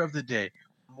hour of the day,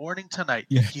 morning to night,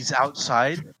 Yeah. he's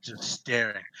outside just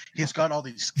staring. He's got all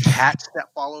these cats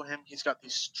that follow him. He's got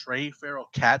these stray feral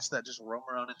cats that just roam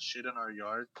around and shit in our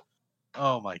yard.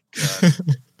 Oh my god.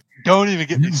 Don't even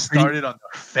get me started on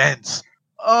the fence.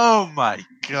 Oh my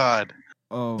god.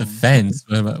 Oh, The fence.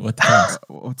 What the fence?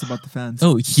 What's about the fence?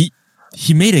 Oh,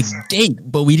 he made a gate,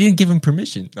 but we didn't give him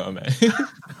permission. No man.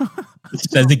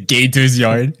 That's a gate to his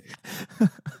yard.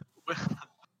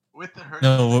 With the hurricane,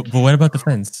 No, but what about the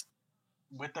fence?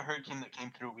 with the hurricane that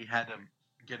came through, we had to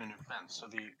get a new fence. So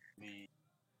the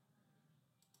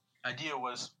idea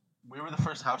was we were the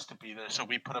first house to be there, so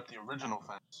we put up the original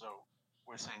fence. So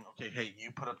we're saying, okay, hey,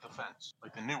 you put up the fence,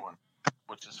 like the new one,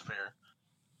 which is fair.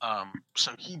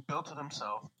 So he built it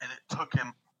himself, and it took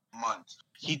him months.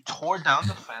 He tore down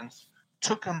the fence.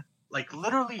 Took him like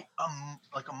literally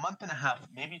like a month and a half,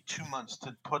 maybe 2 months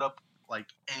to put up like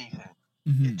anything.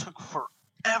 Mhm. It took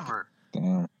forever.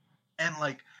 Damn. And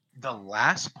like the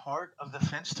last part of the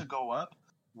fence to go up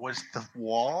was the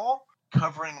wall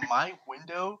covering my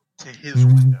window to his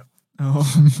window. Oh.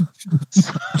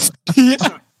 Yeah.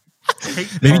 Take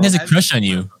Maybe he that has a as- crush on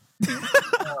you.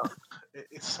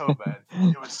 It's so bad.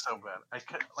 It was so bad.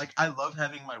 I love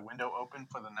having my window open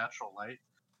for the natural light,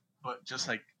 but just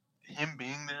like him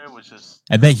being there was just.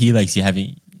 I bet he likes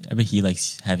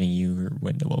having your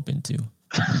window open too.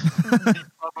 He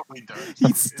probably does.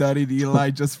 He studied Eli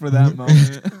just for that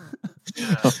moment.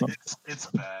 Yeah, it's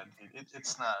bad.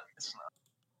 It's not.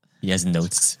 He has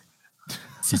notes.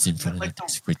 Sits in front of Like the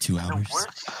desk for 2 hours.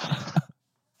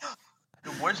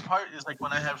 The worst part is like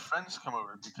when I have friends come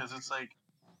over because it's like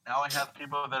now I have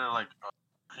people that are like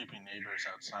creepy neighbors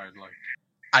outside. Like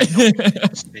I don't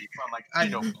feel safe. I'm like I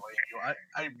don't blame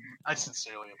you. I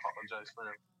sincerely apologize for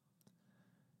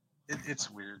it. It's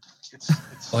weird. It's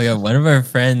Oh yeah, one of our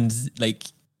friends, like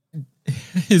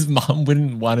his mom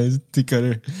wouldn't want us to go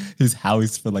to his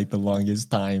house for like the longest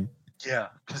time yeah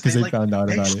because they found out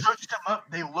they about it. searched him up.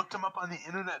 They looked him up on the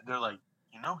internet. They're like,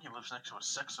 he lives next to a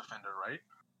sex offender, right?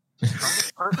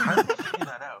 How did they figure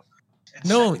that out? And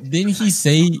No, second, didn't he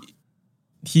say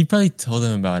he probably told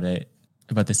them about it,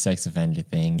 about the sex offender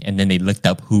thing, and then they looked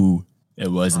up who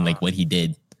it was and like what he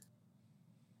did,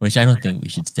 which I don't think we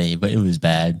should say, but it was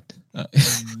bad.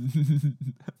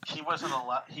 he wasn't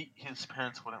allowed. His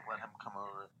parents wouldn't let him come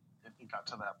over. It got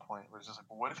to that point where it's just like,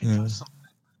 well, what if he Yeah. does something?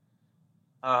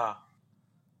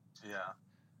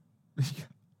 Yeah.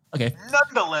 Okay.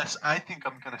 Nonetheless, I think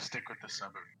I'm gonna stick with the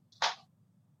suburb.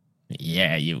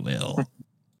 Yeah, you will.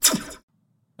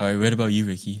 All right. What about you,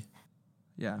 Ricky?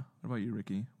 Yeah. What about you,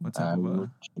 Ricky? What I type of would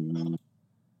choose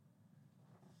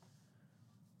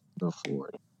the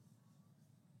forest.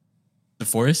 The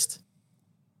forest.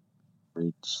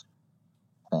 Rich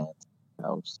fancy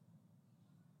house.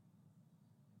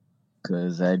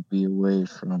 Because I'd be away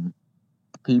from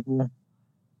people,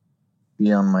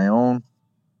 be on my own.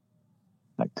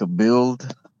 I could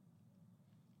build,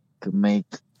 could make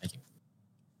Thank you.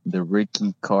 the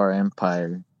Ricky car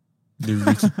empire. The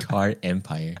Ricky Car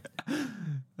Empire.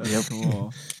 That's Yep.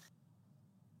 cool.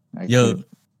 I Yo, could,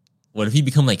 what if you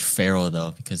become like Pharaoh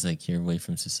though? Because like you're away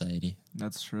from society.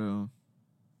 That's true.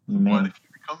 I What mean, if you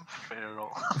become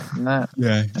feral? not,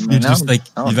 Yeah, I you're mean, just like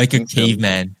I you're don't like a think so.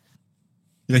 caveman.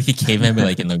 You're like a caveman, but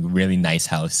like in a really nice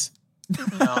house.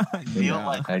 No, I feel Yeah.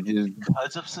 like I just,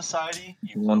 because of society,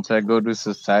 you once I go to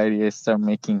society, I start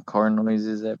making car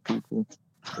noises at people.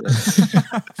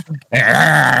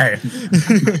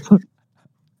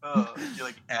 you're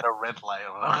like at a red light.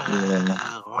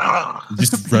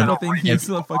 Just People run. think he's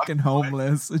fucking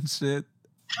homeless and shit.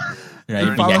 Right, He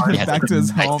but probably yeah, he goes has, back like, to his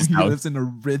the home. nicest He house. lives in a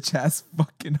rich ass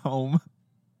fucking home.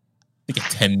 Like a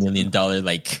 $10 million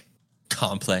like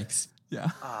complex. Yeah.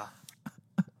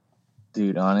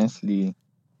 Dude, honestly,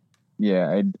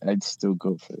 yeah, I'd still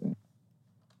go for it.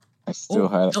 I still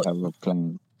have a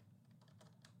plan.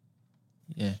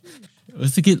 Yeah,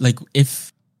 let's look at like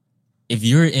if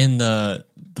you're in the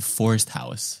forest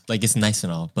house, like it's nice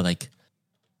and all, but like,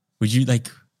 would you like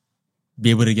be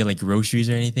able to get like groceries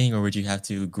or anything, or would you have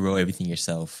to grow everything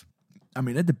yourself? I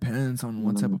mean, it depends on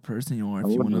what type of person you are. I If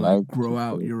you would want to like grow to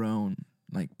out grow. your own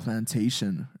like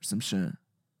plantation or some shit.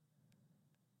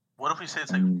 What if we say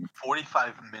it's like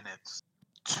 45 minutes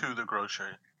to the grocery,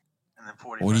 and then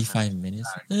 45 minutes?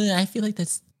 back? I feel like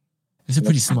that's a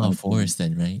pretty small nothing. forest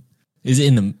then, right? Is it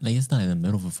in the like? It's not in the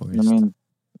middle of a forest. I mean,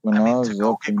 when I to was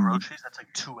go up get in, groceries, that's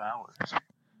like 2 hours.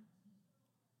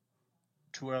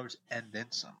 2 hours and then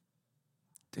some.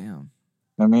 Damn.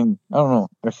 I mean, I don't know.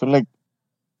 I feel like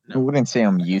I No. wouldn't say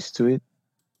I'm used to it,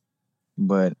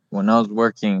 but when I was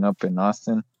working up in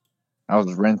Austin, I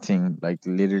was renting like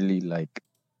literally like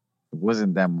it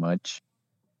wasn't that much,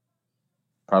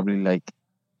 probably like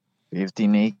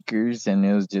 15 acres, and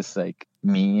it was just like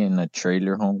me in a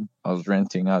trailer home. I was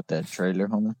renting out that trailer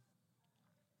home,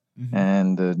 Mhm.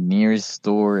 and the nearest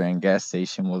store and gas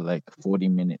station was like 40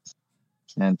 minutes,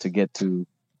 and to get to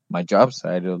my job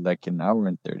site, it was like an hour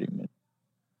and 30 minutes.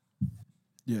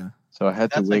 Yeah. So I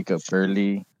had to That's like- wake up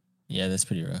early. Yeah, that's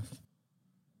pretty rough.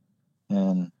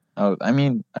 And I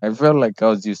mean, I felt like I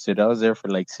was used to it. I was there for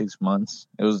like 6 months.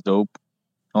 It was dope.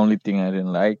 Only thing I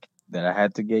didn't like that I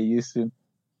had to get used to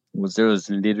was there was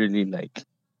literally like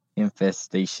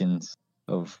infestations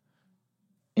of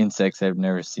insects I've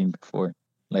never seen before.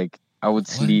 Like I would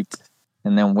sleep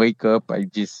and then wake up, I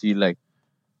just see like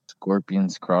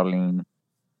scorpions crawling,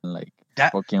 and like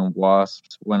That- fucking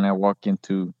wasps. When I walk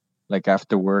into like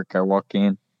after work, I walk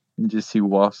in and just see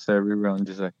wasps everywhere. I'm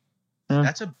just like,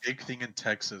 That's a big thing in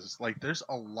Texas. Like, there's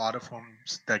a lot of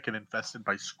homes that get infested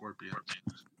by scorpions,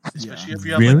 especially if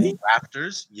you have Really? like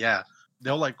raptors. Yeah,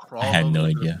 they'll like crawl. I had over no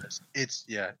the idea. roofs.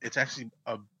 It's actually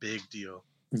a big deal.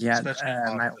 Yeah, Especially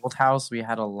my on- old house, we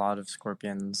had a lot of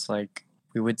scorpions. Like,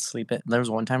 we would sleep it. There was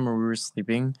one time where we were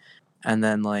sleeping, and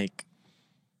then like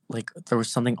there was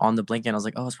something on the blanket. And I was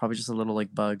like, oh, it's probably just a little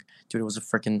like bug. Dude, it was a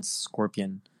freaking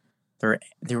scorpion. They're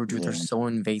Yeah. so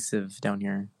invasive down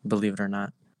here. Believe it or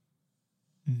not.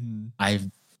 Mm-hmm.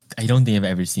 I don't think I've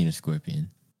ever seen a scorpion.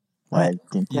 I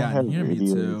think I Yeah, have and here me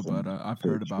too, videos but and I've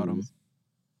heard about them. pictures.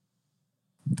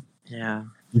 Yeah.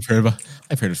 I've heard of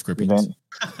But scorpions. then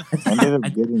I ended up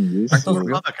getting used Aren't to those it.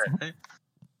 real? Okay. Hey?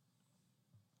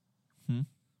 Hmm?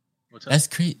 What's up? That's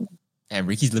great. And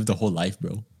Ricky's lived a whole life,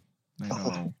 bro. I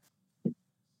know. I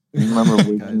remember Guys.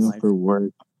 waking up for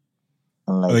work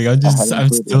and like Like I hadn't I'm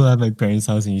put, still like, at my parents'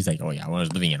 house, and he's like, "Oh yeah, I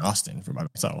was living in Austin for by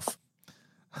myself."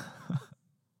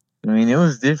 I mean, it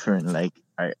was different. Like,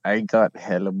 I got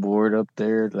hella bored up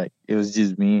there. Like, it was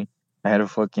just me. I had a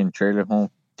fucking trailer home,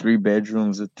 3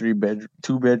 bedrooms. The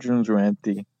 2 bedrooms were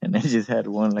empty, and I just had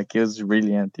one. Like, it was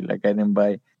really empty. Like, I didn't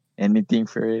buy anything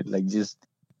for it. Like, just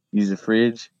use a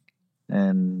fridge,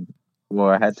 and well,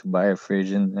 I had to buy a fridge,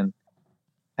 and then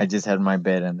I just had my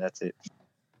bed, and that's it.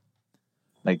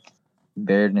 Like,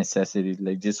 bare necessities,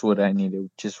 like just what I needed,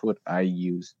 just what I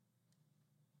use.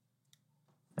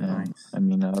 Nice. I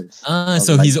mean, I was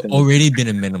So like he's that. already been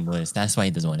a minimalist. That's why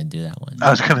he doesn't want to do that one.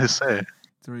 I was gonna say.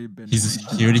 It's already been He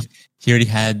one. already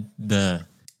had the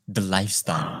the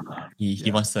lifestyle.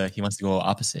 He wants to go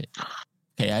opposite.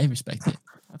 Okay, I respect it.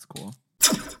 That's cool.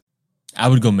 I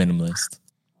would go minimalist.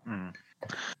 Mm.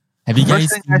 Have you First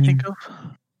guys thing I seen, think of.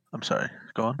 I'm sorry.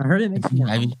 Go on. I heard it makes more.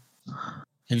 have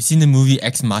you seen the movie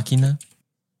Ex Machina?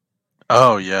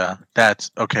 Oh yeah,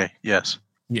 that's okay. Yes.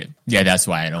 Yeah, that's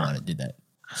why I don't want to do that.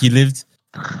 He lived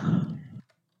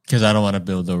because I don't want to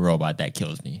build a robot that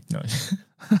kills me. No,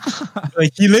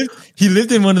 like he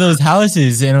lived in one of those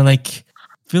houses, and I'm like,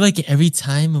 I feel like every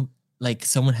time like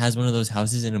someone has one of those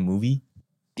houses in a movie,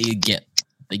 they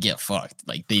get fucked,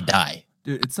 like they die.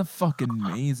 Dude, it's a fucking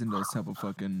maze in those type of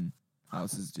fucking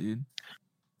houses, dude.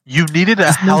 You needed a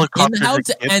It's helicopter in the house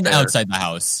to get and there. outside the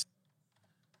house.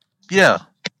 Yeah,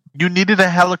 you needed a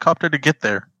helicopter to get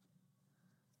there.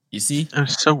 You see? It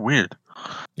was so weird.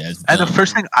 Yeah, it's And the dumb.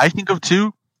 first thing I think of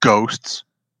too, ghosts.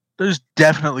 There's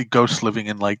definitely ghosts living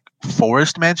in like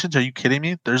forest mansions. Are you kidding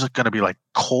me? There's gonna be like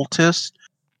cultists,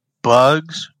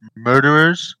 bugs,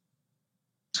 murderers.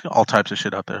 There's all types of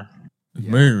shit out there. Yeah.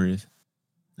 Murderers.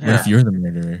 What Yeah, if you're the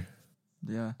murderer?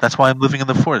 Yeah. that's why I'm living in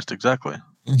the forest. Exactly.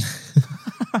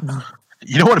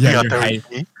 You don't want to Yeah, be out you're there hiding.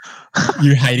 with me.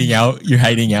 You're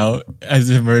hiding out as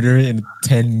a murderer in a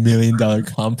 $10 million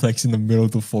complex in the middle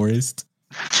of the forest.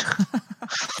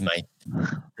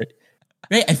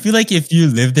 Right? I feel like if you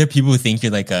live there, people would think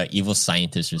you're like a evil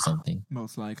scientist or something.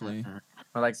 Most likely.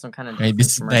 Or like some kind of Right?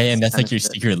 And that's like your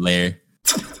secret lair.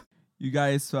 You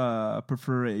guys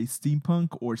prefer a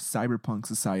steampunk or cyberpunk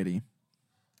society?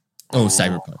 Oh,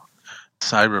 cyberpunk.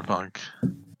 Cyberpunk.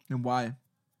 And why?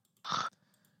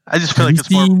 I just feel Have like you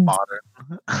it's more seen- modern.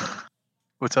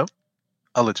 What's up?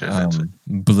 I'll let you answer.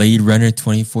 Blade Runner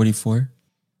 2044.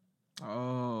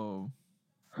 Oh.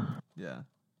 Yeah.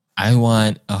 I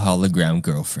want a hologram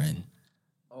girlfriend.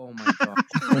 Oh my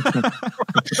god.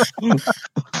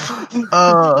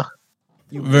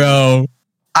 Bro,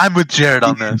 I'm with Jared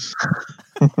on this.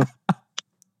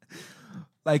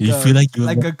 Like you a, feel like you would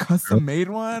like want a custom made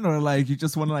one, or like you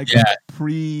just want like Yeah. a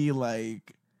pre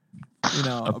like A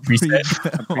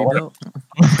preset? pre-built?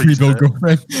 pre-built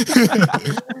girlfriend.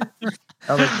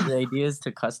 Oh, like the idea is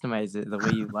to customize it the way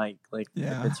you like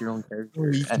Yeah. if it's your own character.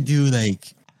 Or you can And do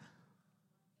like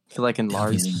to like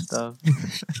enlarge That'd be and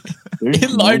nice. stuff. There's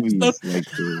Enlarged movies stuff. like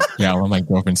this. yeah, I want my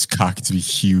girlfriend's cock to be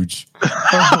huge.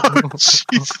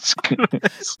 Jesus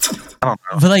Christ. I don't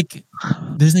know. But like,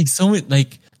 there's like so much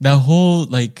like that whole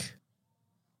like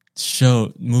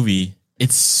movie.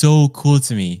 It's so cool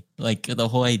to me. Like the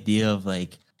whole idea of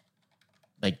like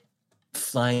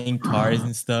flying cars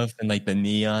and stuff, and like the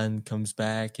neon comes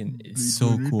back, and it's so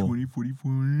cool.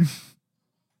 2044.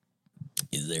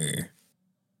 Is there?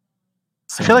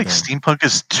 I feel like steampunk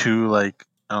is too like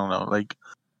I don't know, like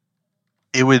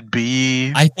it would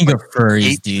be I think of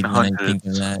furries, dude. When I 1800s. think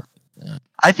of that,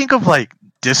 I think of like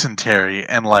dysentery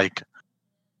and like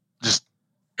just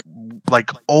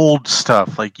like old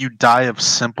stuff. Like you die of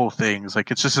simple things.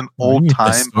 Like it's just an old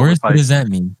time. but What with, like, does that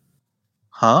mean?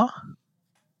 huh?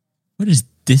 What does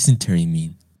dysentery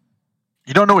mean?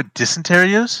 You don't know what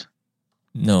dysentery is?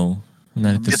 No, I'm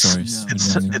not a It's- thesaurus. yeah. It's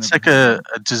You know what I mean? it's like a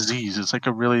disease. It's like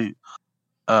a really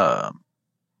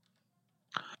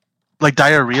like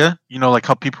diarrhea. You know, like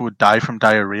how people would die from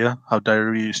diarrhea. How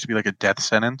diarrhea used to be like a death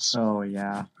sentence. Oh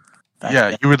yeah.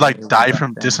 Yeah, you would like definitely die back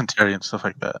from then. dysentery and stuff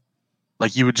like that.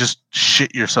 Like you would just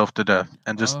shit yourself to death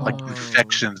and just like Oh.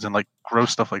 infections and like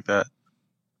gross stuff like that.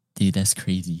 Dude, that's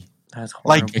crazy. That's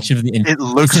Like, horrible. Actually, It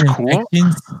looks it's an cool.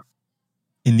 infections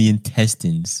in the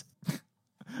intestines.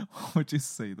 Why would you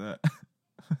say that?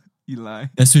 Eli.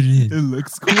 That's what it It is.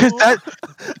 looks cool. Because that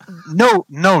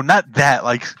no, not that.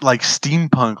 Like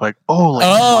steampunk. Like Oh.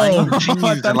 flying I machines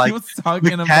thought and like he was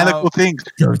talking mechanical about. things.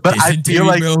 Yo, But I feel dysentery,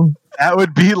 like- bro. That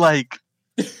would be like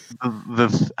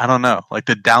the I don't know. Like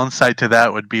the downside to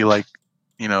that would be like,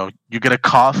 you know, you get a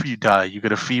cough, you die. You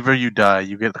get a fever, you die.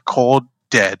 You get a cold,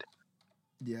 dead.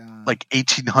 Yeah. Like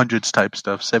 1800s type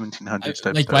stuff, 1700s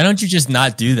type Like, stuff. why don't you just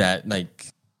not do that? Like,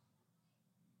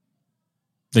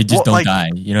 they just Well, don't like- die.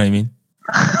 You know what I mean?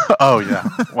 Oh yeah.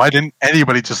 Why didn't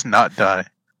anybody just not die?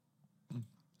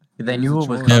 They Here's knew a it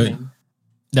was choice. coming.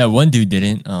 That one dude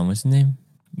didn't. What's his name?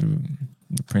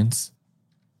 The prince.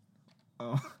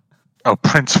 Oh. Oh,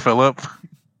 Prince Philip.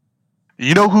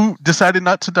 You know who decided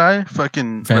not to die?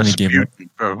 Fucking Finally gave up. Rasputin,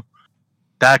 bro.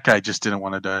 That guy just didn't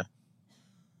want to die.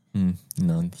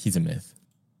 No, he's a myth.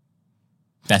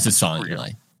 That's a song, Real. Eli.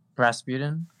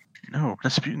 Rasputin? No,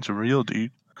 Rasputin's a real dude.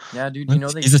 Yeah, dude, you know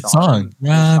they He's a shot song. him. They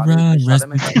Rah, shot him- rah, they shot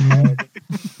him in the Rasputin. head.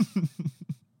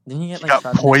 Didn't he get like got shot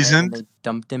in the head poisoned? and they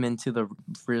dumped him into the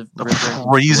river. The and he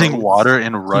freezing froze? water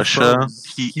in Russia. froze.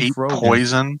 He He ate froze.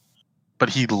 poison, but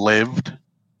he lived.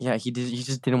 Yeah, he did. He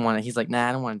just didn't want to. He's like, nah,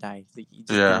 I don't want to die. He just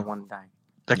didn't want to die.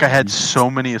 That guy had so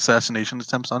many assassination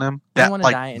attempts on him He didn't that want to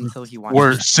like die until he wanted.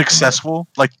 were to die. successful.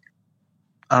 Like,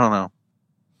 I don't know.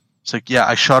 It's like, yeah,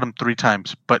 I shot him 3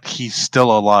 times, but he's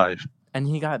still alive. And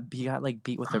he got like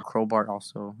beat with a crowbar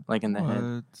also, like in the head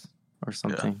What? or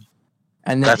something.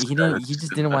 And then That's he good.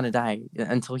 just didn't want to die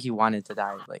until he wanted to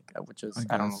die, like which is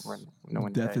I don't guess know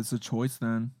when Death he is a choice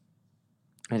then.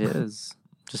 died. It is.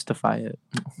 Just defy it.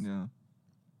 Yeah.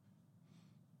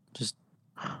 Just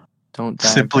don't die.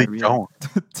 Simply by real.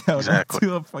 don't. Tell Exactly. that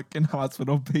to a fucking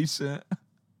hospital patient.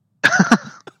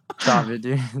 Stop it,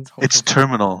 dude. It's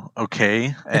terminal, okay?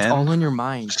 It's And all in your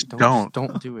mind. just Don't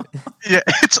do it. yeah,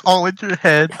 it's all in your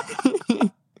head.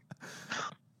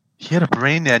 He had a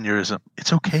brain aneurysm.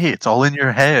 It's okay. It's all in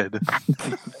your head.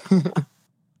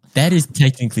 That is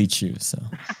technically true. So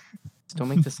Just don't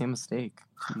make the same mistake.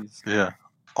 Jeez. Yeah.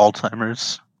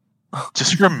 Alzheimer's.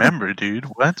 Just remember, dude.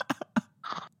 What?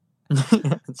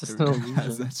 It's just an Everyone has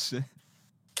illusion. that shit.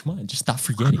 come on, just stop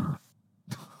forgetting.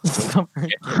 Stop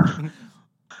forgetting.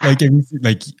 Like, have you seen,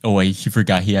 like, oh wait, he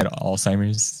forgot he had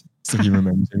Alzheimer's, so he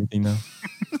remembers everything now.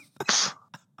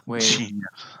 Wait, Genius.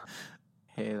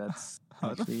 hey, that's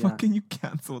How the actually, fuck can you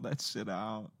cancel that shit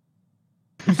out?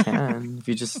 you can if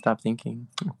you just stop thinking.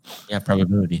 Yeah,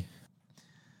 probability.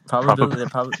 Probability.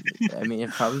 I mean,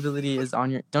 if probability is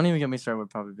on your, don't even get me started with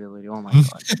probability. Oh my god,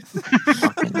 I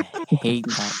fucking hate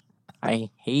that. I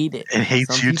hate it. It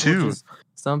hates you too.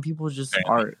 Some people just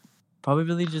are.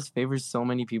 Probability just favors so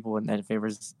many people, and it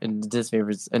favors and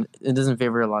disfavors, and it doesn't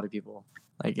favor a lot of people.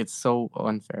 Like it's so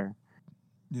unfair.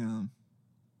 Yeah.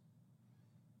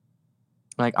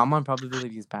 Like I'm on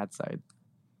probability's bad side.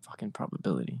 Fucking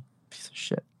probability, piece of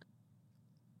shit.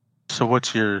 So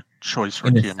what's your choice for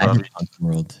In the game, Bobby? cyberpunk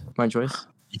world, My choice.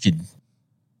 you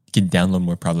could download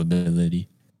more probability.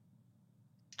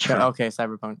 True. Okay,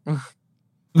 Cyberpunk.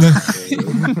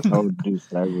 I would do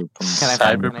Cyberpunk. Can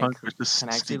I Cyberpunk versus Can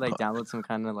I actually like steampunk. download some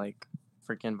kind of like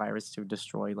freaking virus to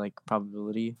destroy like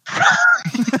probability?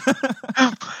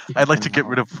 I'd like to get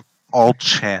rid of all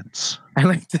chance. I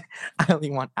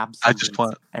only want absolute. just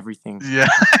want- everything. Yeah,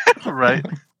 right.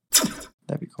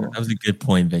 That'd be cool. That was a good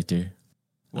point, Victor.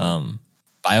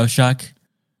 BioShock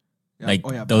Yeah. Like,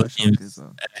 oh yeah, those BioShock games is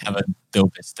have a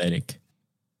dope aesthetic,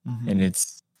 mhm. and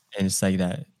it's like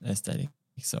that aesthetic.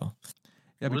 So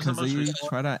Yeah, What was the because most they recent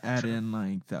try to add in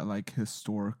like that like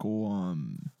historical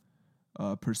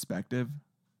perspective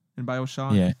in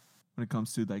BioShock yeah, when it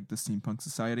comes to like the steampunk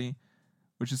society,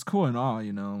 which is cool and all,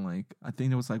 you know. Like I think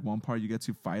there was like one part you get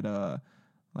to fight a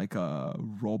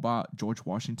robot George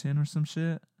Washington or some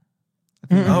shit. I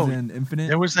think that was Oh, in Infinite.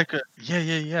 There was like a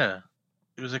yeah.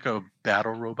 It was like a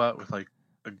battle robot with like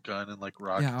a gun and like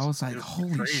rockets. Yeah, I was like, It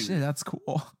holy crazy. shit, that's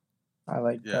cool. I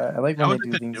like Yeah. that. I like That when was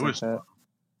they like do the things like newest that. one.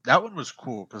 That one was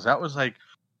cool because that was like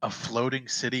a floating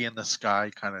city in the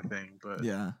sky kind of thing. But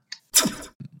Yeah.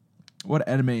 What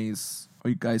animes are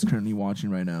you guys currently watching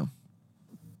right now?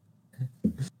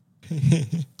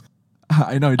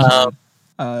 I know,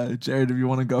 Jared. Jared, if you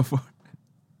want to go for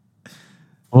it.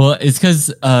 well, it's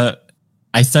because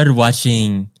I started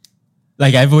watching.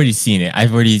 Like, I've already seen it.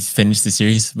 I've already finished the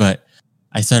series, but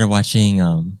I started watching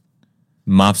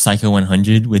Mob Psycho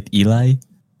 100 with Eli,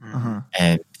 Uh-huh.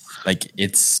 and like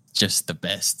it's just the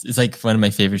best. It's like one of my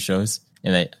favorite shows,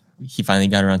 and he finally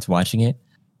got around to watching it.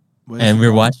 What is And it we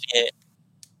were called? watching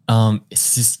it.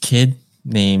 It's this kid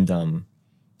named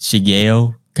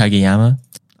Shigeo Kageyama,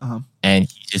 Uh-huh. and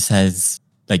he just has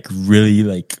like really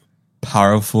like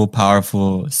powerful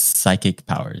psychic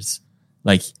powers.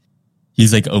 Like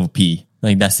he's like OP.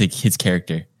 Like that's like his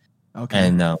character, Okay.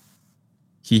 and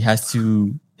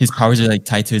his powers are like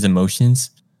tied to his emotions.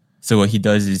 So what he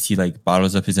does is he like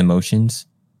bottles up his emotions,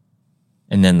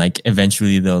 and then like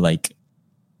eventually they'll like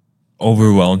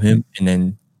overwhelm him, and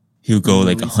then he'll go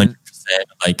like Release 100%,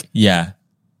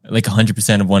 like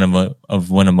 100% of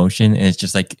one emotion, and it's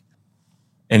just like,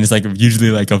 and it's like usually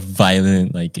like a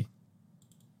violent like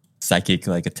psychic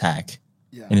like attack,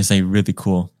 Yeah. and it's like really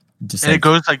cool. Just and like it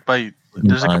goes like by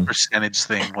there's like on. a percentage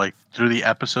thing. Like through the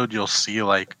episode, you'll see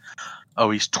like, oh,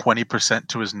 he's 20%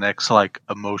 to his next like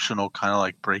emotional kind of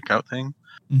like breakout thing.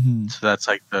 Mm-hmm. So that's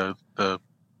like the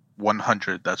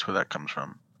 100. That's where that comes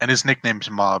from. And his nickname's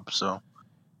Mob, so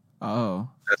Oh.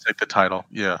 that's like the title.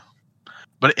 Yeah,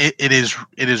 but it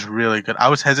is really good. I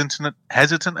was hesitant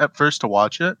at first to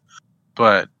watch it,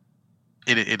 but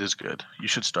it is good. You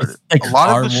should start It's it. like A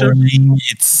lot of the show. heartwarming.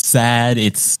 It's sad.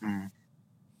 It's Mm.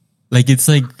 like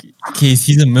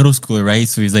he's a middle schooler, right?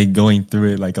 So he's like going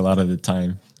through it like a lot of the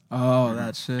time. Oh,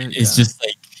 that shit. It's yeah. just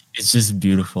like it's just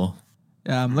beautiful.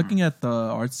 Yeah, I'm looking at the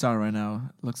art style right now.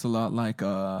 It looks a lot like Dude,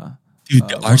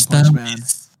 the One art Punch style Man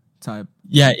is type.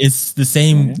 yeah, it's the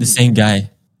same guy.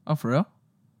 Oh, for real?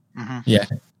 Mm-hmm. Yeah,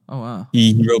 Oh wow.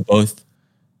 he wrote both.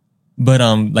 But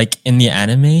like in the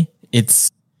anime,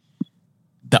 it's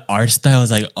the art style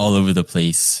is like all over the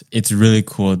place. It's really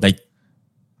cool. Like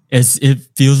it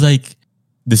feels like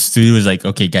the studio was like,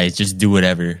 okay, guys, just do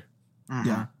whatever. Mm-hmm.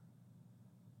 Yeah.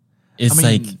 It's I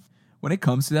mean, like when it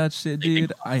comes to that shit,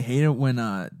 dude, I hate it when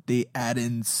they add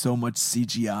in so much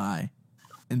CGI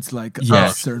into like Yeah.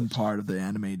 a certain part of the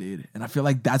anime, dude. And I feel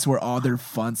like that's where all their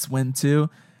funds went to.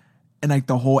 And like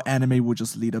the whole anime would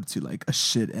just lead up to like a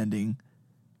shit ending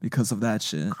because of that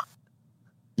shit.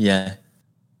 yeah.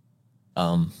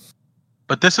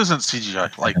 But this isn't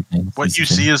CGI. Like what you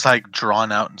see is like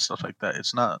drawn out and stuff like that.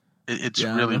 It's not. It's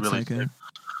Yeah, really looks really like good. it.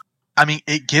 I mean,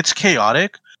 it gets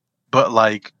chaotic, but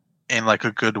like in like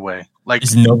a good way. Like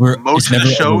It's never most it's of the never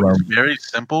show is overwhelming. very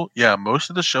simple. Yeah, most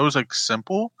of the show is like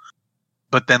simple,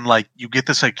 but then like you get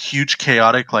this like huge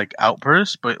chaotic like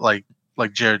outburst. But like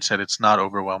Jared said, it's not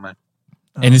overwhelming.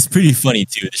 And it's pretty funny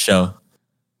too, the show.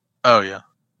 Oh yeah.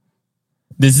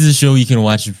 This is a show you can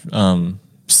watch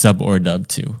sub or dub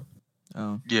too.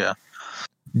 Oh. Yeah.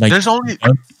 Like There's only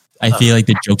I feel like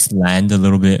the jokes land a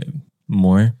little bit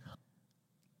more.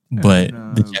 But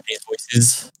And, the Japanese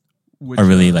voices which, are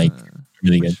really like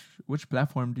really good. Which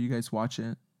platform do you guys watch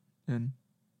it in?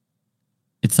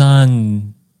 It's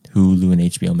on Hulu and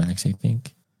HBO Max, I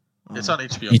think. it's on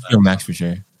HBO. HBO Max for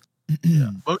sure.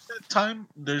 Yeah. Most of the time,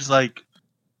 there's like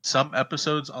some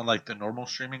episodes on like the normal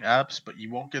streaming apps, but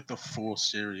you won't get the full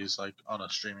series like on a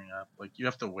streaming app. Like you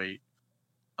have to wait.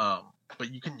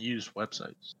 But you can use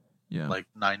websites Yeah. like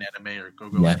 9anime or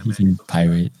GoGo Yeah, Anime. you can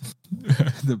pirate.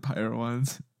 The pirate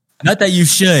ones. Not that you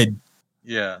should.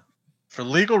 Yeah. For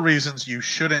legal reasons, you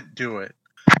shouldn't do it,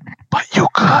 but you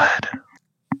could.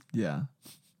 Yeah.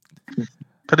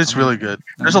 But it's really good.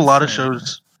 There's a lot of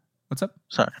shows. What's up?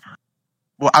 Sorry.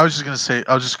 Well, I was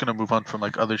just gonna move on from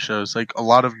like other shows. Like a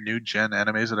lot of new gen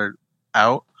animes that are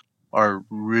out are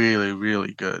really,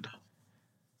 really good.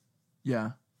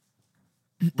 Yeah.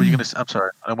 What are you gonna say? I'm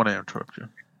sorry. I don't want to interrupt you.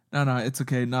 No, it's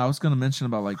okay. No, I was gonna mention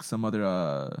about like some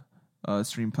other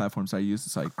stream platforms I use.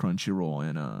 It's like Crunchyroll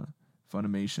and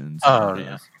Funimation. Oh,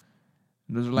 yeah.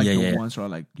 Those are like Yeah, the yeah. ones that are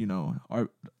like, you know,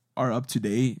 are up to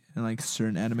date and like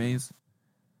certain animes.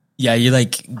 Yeah, you're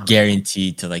like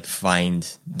guaranteed to like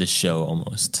find the show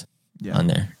almost Yeah. on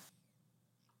there.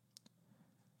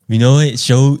 You know what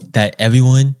show that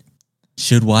everyone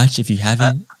should watch if you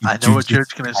haven't? I know what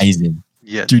Jared's gonna say. Kaisen.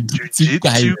 Yeah, Jujutsu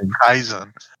Jujutsu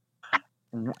Kaisen.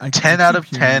 10 out of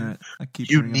 10.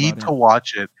 You need to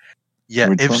watch it. Yeah,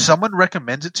 Which if one? someone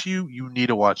recommends it to you, you need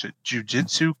to watch it.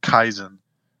 Jujutsu Kaisen.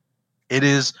 It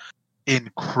is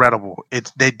incredible.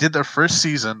 They did their first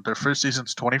season. Their first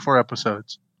season's 24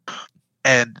 episodes.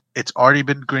 And it's already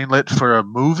been greenlit for a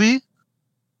movie.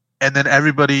 And then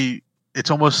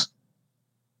it's almost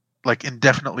like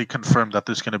indefinitely confirmed that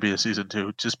there's going to be a season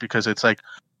 2 just because it's like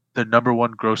the number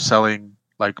one gross selling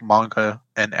like manga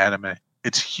and anime.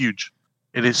 It's huge.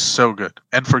 It is so good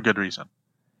and for good reason.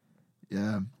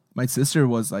 Yeah. My sister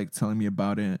was like telling me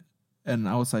about it and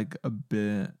I was like a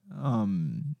bit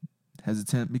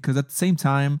hesitant because at the same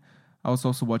time I was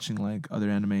also watching like other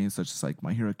animes such as like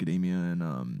My Hero Academia and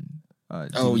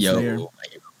Demon Slayer.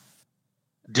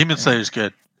 Demon Slayer is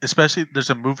good. Especially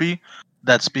there's a movie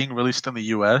that's being released in the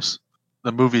US.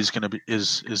 The movie is going to be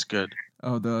is good.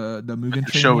 Oh, the Mugen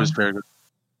The Train show one? is very good.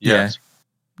 Yeah. Yes.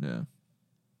 Yeah.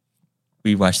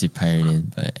 We watched it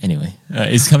pirated, but anyway,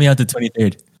 it's coming out the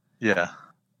 23rd. Yeah.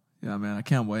 Yeah, man, I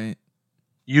can't wait.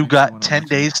 You I got wanna 10 watch it.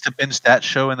 days to binge that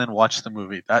show and then watch the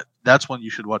movie. That's one you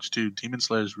should watch too. Demon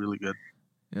Slayer is really good.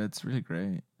 Yeah, it's really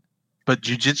great. But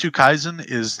Jujutsu Kaisen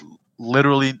is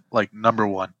literally like number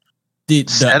one. The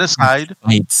Set aside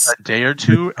fights, a day or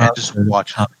two and just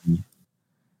watch it. comedy,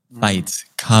 fights,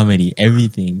 comedy,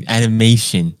 everything,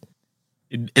 animation.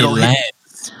 It It'll hit-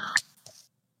 lands.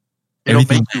 It'll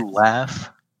Everything. make you laugh.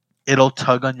 It'll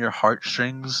tug on your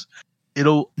heartstrings.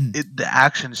 The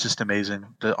action is just amazing.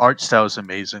 The art style is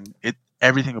amazing.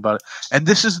 Everything about it. And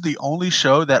this is the only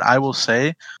show that I will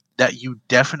say that you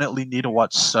definitely need to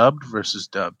watch subbed versus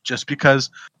dubbed, just because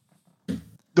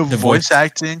the voice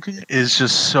acting is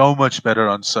just so much better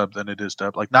on sub than it is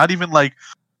dubbed. Like not even like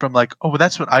from like, oh, well,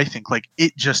 that's what I think. Like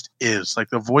it just is. Like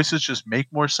the voices just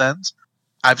make more sense.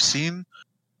 I've seen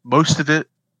most of it.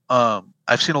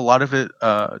 I've seen a lot of it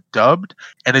dubbed,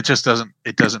 and it just doesn't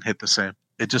hit the same.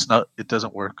 It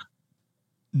doesn't work.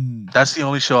 That's the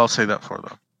only show I'll say that for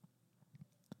though.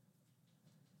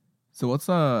 So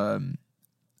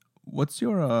what's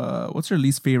your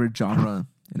least favorite genre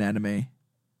in anime?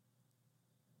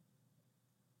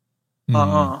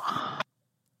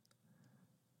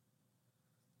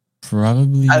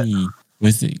 Probably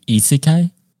was it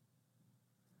isekai?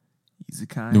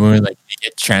 Isekai. Where like they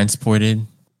get transported.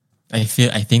 I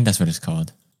think that's what it's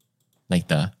called. Like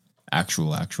the actual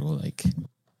like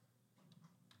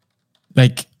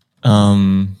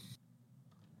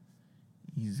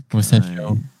what's that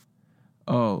show?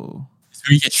 Oh. It's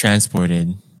where you get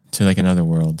transported to like another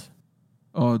world.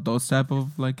 Oh, those type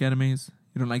of like animes?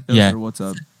 You don't like those, Yeah. or what's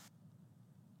up?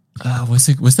 What's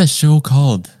that show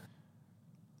called?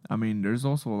 I mean, there's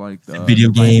also like the video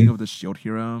Rising game. of the Shield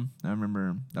Hero. I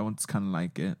remember that one's kind of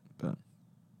like it, but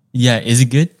Yeah, is it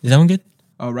good? Is that one good?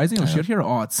 Rising of the Shield Hero.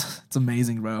 Oh, it's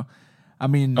amazing, bro. I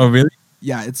mean, Oh, really?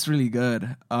 yeah, it's really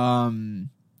good.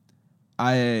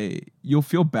 You'll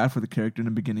feel bad for the character in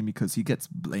the beginning because he gets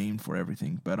blamed for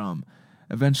everything, but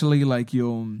eventually like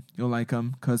you'll like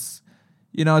him because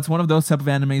it's one of those type of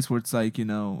animes where it's like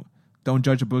don't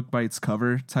judge a book by its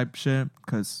cover type shit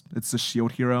because it's the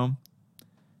Shield Hero.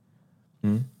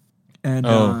 Hmm?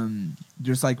 And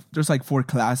there's like 4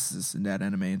 classes in that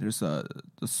anime. There's the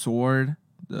sword,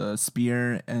 the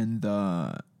spear, and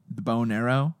the bow and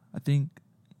arrow, I think.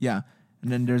 Yeah.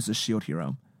 And then there's the shield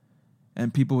hero.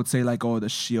 And people would say like, oh, the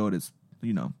shield is,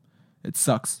 it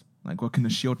sucks. Like, what can the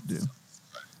shield do?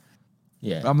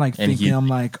 Yeah. But I'm like thinking, I'm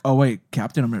like, oh wait,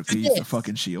 Captain America used the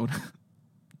fucking shield.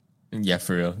 Yeah,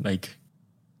 for real. Like,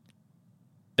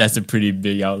 that's a pretty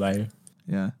big outlier.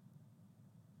 Yeah.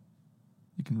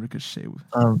 You can ricochet with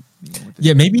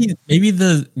yeah, maybe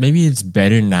it's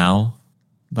better now,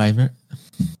 but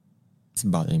it's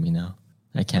bothering me now.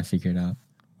 I can't figure it out.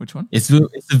 Which one? It's the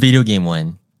video game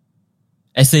one.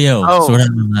 SAO. Sword Art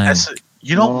Online.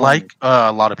 You don't like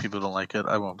a lot of people don't like it.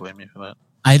 I won't blame you for that.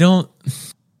 I don't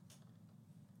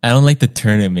like the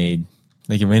turn it made.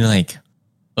 Like it made like,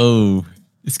 oh,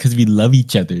 it's because we love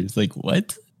each other. It's like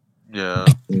what? Yeah.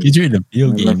 Because you're in a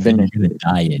video game and you're gonna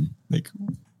die in. Like,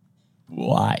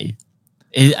 why?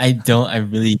 I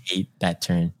really hate that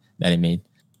turn that it made.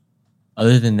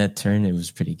 Other than that turn, it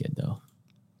was pretty good though.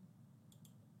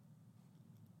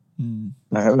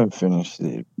 I haven't finished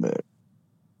it, but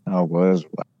I was.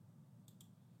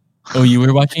 Oh, you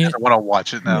were watching it? I want to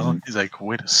watch it now. He's like,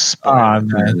 wait a spoiler. I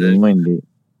ruined it.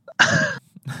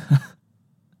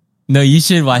 No, you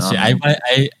should watch it. I watched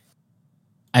it.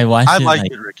 I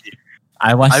like it, Ricky.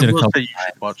 I watched it a couple times. You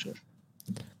should watch it.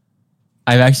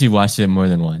 I've actually watched it more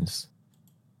than once.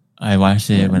 I watched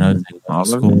it when I was in middle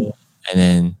school and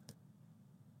then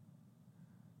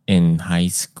in high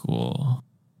school.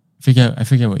 I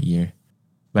forget what year.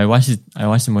 But I watched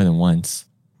it more than once.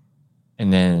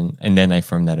 And then I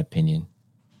formed that opinion.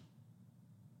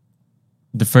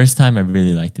 The first time I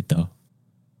really liked it though.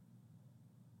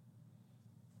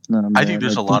 I think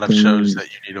there's a lot of shows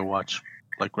that you need to watch.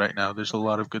 Like right now, there's a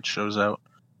lot of good shows out.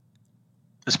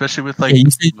 Especially with like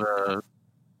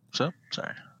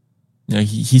sorry. No,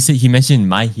 he mentioned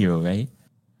My Hero, right?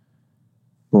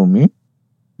 Who, me?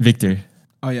 Victor.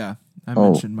 Oh yeah. I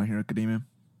mentioned My Hero Academia.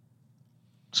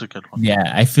 It's a good one.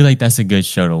 Yeah, I feel like that's a good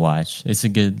show to watch. It's a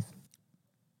good,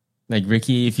 like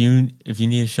Ricky. If you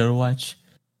need a show to watch,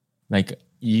 like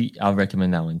I'll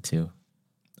recommend that one too.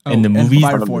 Oh, and the movie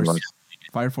Fire Force.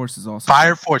 Fire Force is also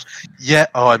Fire Force. Yeah.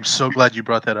 Oh, I'm so glad you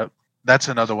brought that up. That's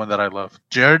another one that I love.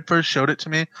 Jared first showed it to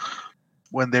me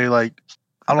when they I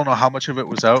don't know how much of it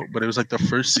was out, but it was like the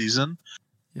first season.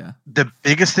 Yeah. The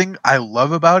biggest thing I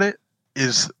love about it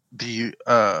is the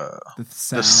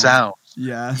sound.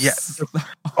 Yes. Yeah.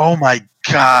 Oh my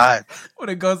god. When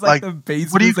it goes like the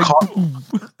bass. What do you call?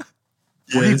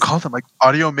 What do you call them? Like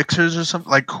audio mixers or something?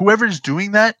 Like whoever's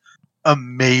doing that,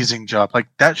 amazing job. Like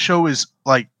that show is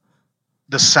like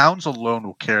the sounds alone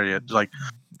will carry it. Like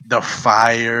the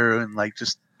fire and like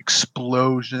just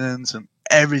explosions and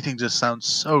everything just sounds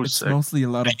so it's sick. Mostly a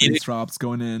lot of bass drops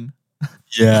going in.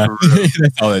 Yeah,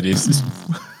 that's all it is.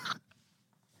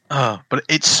 But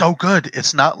it's so good.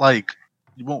 It's not like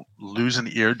you won't lose an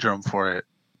eardrum for it.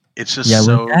 It's just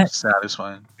so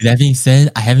satisfying. With that being said,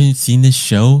 I haven't seen this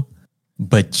show,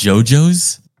 but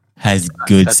JoJo's has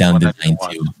good sound design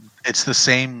too. It's the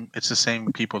same. It's the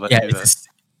same people that do that.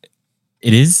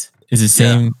 It is. It's the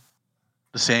same. Yeah.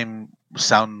 The same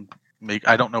sound make.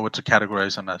 I don't know what to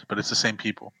categorize on that, but it's the same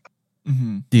people.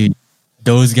 Mm-hmm. Dude,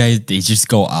 those guys, they just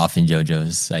go off in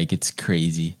JoJo's. Like, it's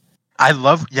crazy. I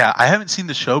haven't seen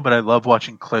the show, but I love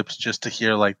watching clips just to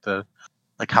hear like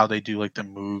how they do like the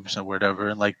moves and whatever,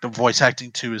 and like the voice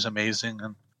acting too is amazing,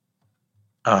 and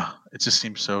it just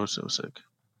seems so sick.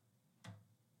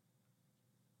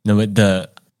 No,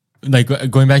 but like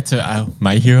going back to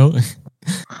My Hero,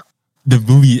 the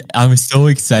movie. I'm so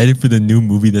excited for the new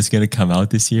movie that's gonna come out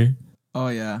this year. Oh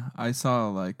yeah, I saw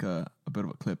like a bit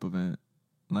of a clip of it,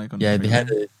 like on Yeah, the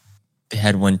trailer. they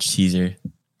had one teaser.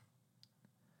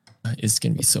 It's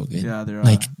gonna be so good. Yeah,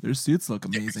 like their suits look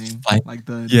amazing. fine. Like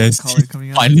the yes, color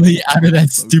coming out. finally like, out of that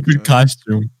so stupid good.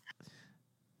 costume.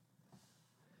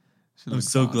 She I'm looks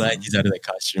so glad awesome. he's out of that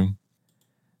costume.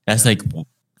 That's Yeah, like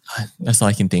that's all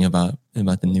I can think about the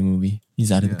new movie.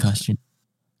 He's out of the Yeah. costume.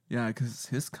 Yeah, because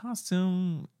his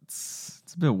costume,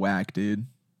 it's a bit whack, dude.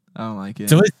 I don't like it.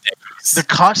 So is The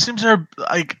costumes are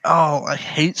like, oh, I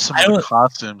hate some I of the don't-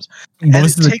 costumes. And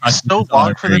most it of the takes costumes so are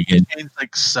long for them very to good. change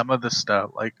like some of the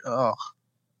stuff. Like, oh,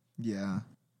 Yeah.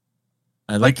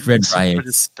 I like Red some of it is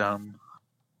Riots, dumb.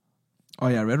 Oh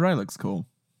yeah, Red Riot looks cool.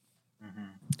 Mhm.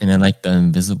 and I like the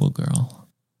Invisible Girl.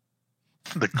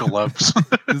 The gloves.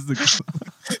 This is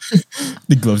the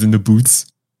The gloves and the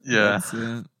boots. Yeah. That's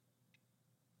it.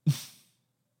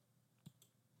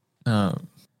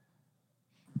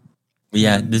 But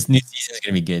yeah, And- this new season is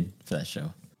gonna be good for that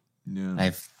show. Yeah. I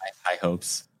have high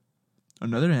hopes.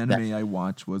 Another anime I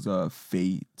watched was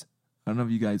Fate. I don't know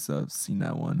if you guys have seen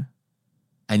that one.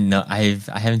 I know I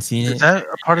haven't seen Is it. that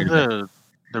a part of the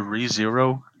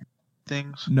ReZero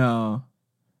things? No.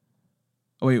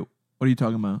 Oh wait, what are you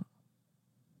talking about?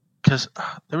 Because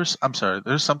I'm sorry,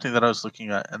 there's something that I was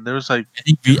looking at, and there was like I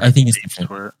think it's names different.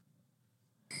 for it.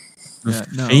 Yeah,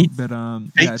 no, Fate? but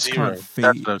Fate yeah, it's Zero. called That's Fate.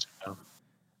 what I was thinking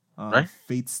of. right?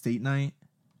 Fate State Night.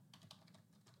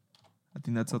 I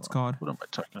think that's what it's called. What am I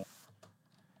talking about?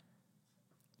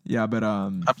 Yeah, but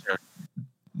I'm sorry.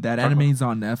 that Talk about- anime's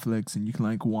on Netflix and you can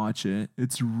like watch it.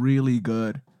 It's really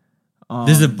good.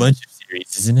 There's a bunch of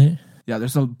series, isn't it? Yeah,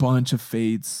 there's a bunch of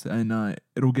fates and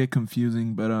it'll get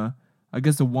confusing, but I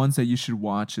guess the ones that you should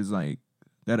watch is like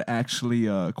that actually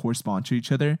correspond to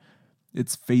each other.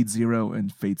 It's Fate Zero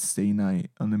and Fate Stay Night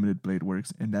Unlimited Blade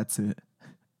Works, and that's it.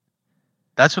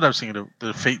 That's what I was thinking of,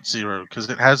 the Fate Zero, because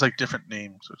it has like different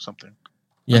names or something.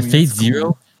 Yeah, I mean, Fate it's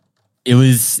cool. Zero.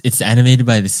 It's animated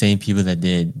by the same people that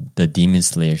did the Demon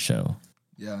Slayer show.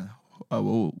 Yeah.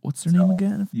 What's their name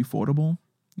again? Ufotable?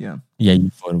 Yeah. Yeah,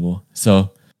 Ufotable.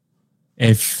 So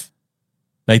if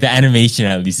like the animation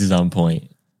at least is on point.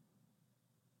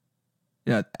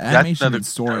 Yeah, animation another and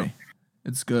story. show.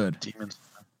 It's good. Demons.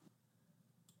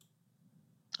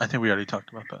 I think we already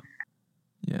talked about that.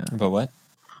 Yeah. But what?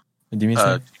 The Demon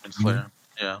Slayer? Demon Slayer.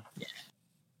 Yeah.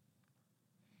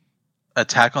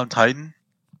 Attack on Titan.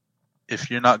 If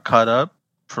you're not caught up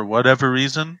for whatever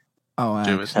reason, Oh, I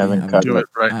Do it. actually Haven't haven't. cut do it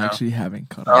right I now. actually haven't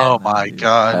cut up. Oh on that, my dude.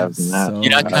 god, Have not. So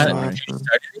You're not bad. caught up. You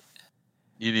started it?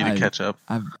 you need to I- catch up.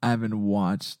 I haven't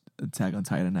watched Attack on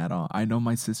Titan at all. I know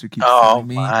my sister keeps Oh telling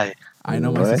me. my! I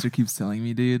know my What? sister keeps telling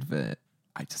me, dude, but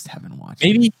I just haven't watched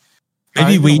it. Maybe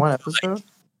Not even wait one episode.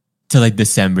 till like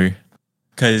December,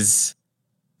 because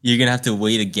you're gonna have to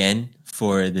wait again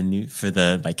for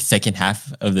the like second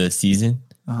half of the season.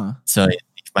 Uh-huh. So you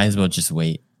might as well just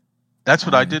wait. That's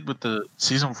what I Right. did with the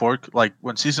season 4. Like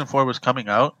when season 4 was coming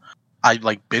out, I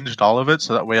like binged all of it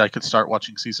so that way I could start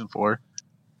watching season 4.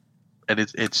 And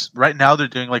it's right now they're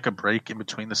doing like a break in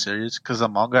between the series because the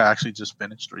manga actually just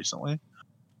finished recently,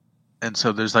 and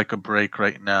so there's like a break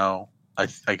right now.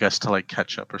 I guess to like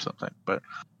catch up or something. But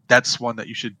that's one that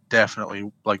you should definitely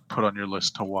like put on your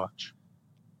list to watch.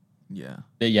 Yeah.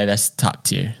 Yeah, that's top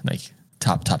tier, like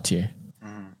top tier.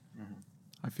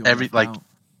 I feel Every- left like- out.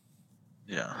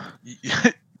 Yeah,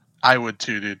 I would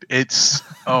too, dude. It's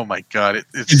oh my god,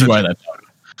 it's You such are a- that.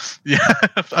 yeah.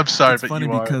 I'm sorry, It's but funny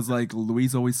you are. because like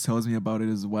Louise always tells me about it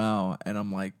as well, and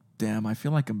I'm like, damn, I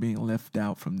feel like I'm being left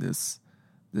out from this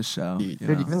show. Dude, you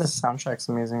Dude, know? even the soundtrack's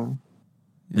amazing.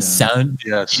 The Yeah. sound,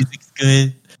 Yes. music's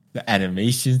good. The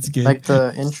animation's good. Like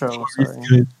the intro, story's sorry.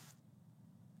 good.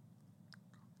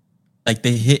 Like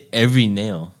they hit every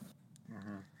nail.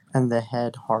 And the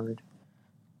head hard.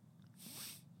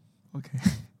 Okay.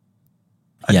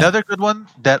 Yeah. Another good one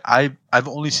that I've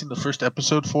only seen the first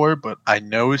episode for, but I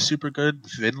know is super good.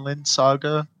 Vinland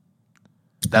Saga.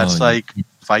 That's Oh, like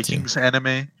Vikings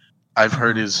anime. I've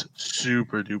heard is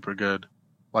super duper good.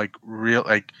 Like real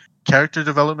like character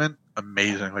development,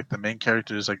 amazing. Like the main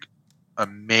character is like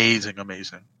amazing.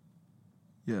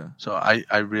 Yeah. So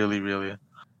I really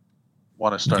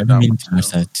want to I've start been that meaning one. to watch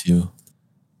too. that too.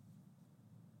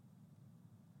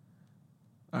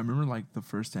 I remember like the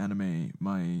first anime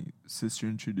my sister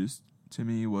introduced to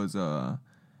me was Inuyasha,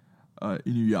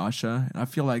 and I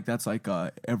feel like that's like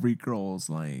every girl's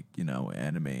like, you know,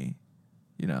 anime,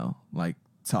 you know, like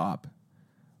top,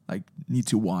 like need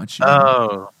to watch. You know?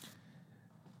 Oh.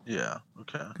 Yeah.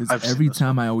 Okay. Because every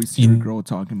time I always see a girl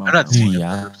talking about I'm not that seeing one. it,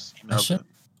 Yeah. but I've seen of it.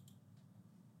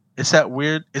 It's that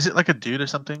weird. Is it like a dude or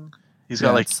something? He's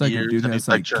got like it's like a ears dude and has he's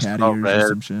like like dressed cat in all ears or red.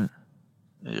 some shit.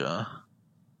 Yeah.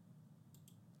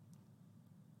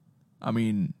 I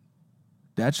mean,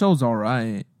 that show's all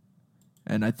right,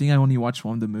 and I think I only watched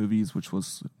one of the movies, which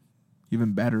was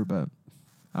even better. But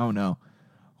I don't know.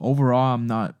 Overall, I'm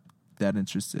not that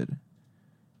interested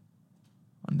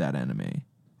on that anime.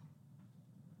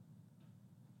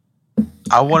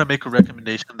 I want to make a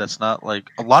recommendation that's not like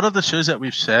a lot of the shows that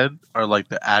we've said are like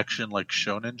the action like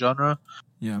shonen genre,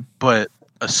 Yeah, but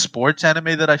a sports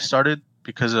anime that I started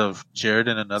because of Jared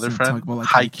and another so friend, talk about like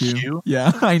Haikyuu.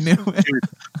 Yeah, I knew it.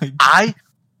 Dude, I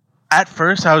at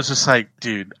first I was just like,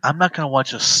 dude, I'm not gonna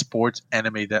watch a sports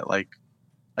anime that like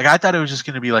I thought it was just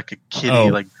gonna be like a kiddie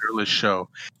like girlish show.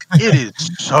 It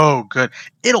is so good.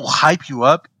 It'll hype you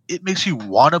up. It makes you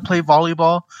want to play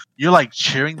volleyball. You're like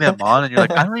cheering them on, and you're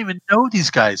like, I don't even know these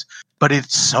guys, but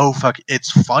it's so it's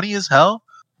funny as hell,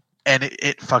 and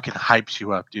it fucking hypes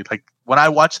you up, dude. Like when I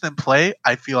watch them play,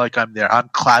 I feel like I'm there. I'm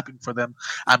clapping for them.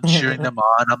 I'm cheering them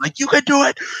on. I'm like, you can do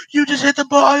it. You just hit the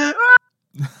ball.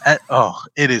 Oh,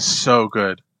 it is so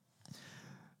good.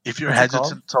 If you're What's it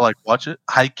hesitant to like watch it,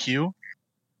 Haikyuu,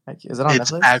 Is it on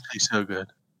it's Netflix? actually so good.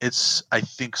 I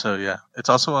think so, yeah. It's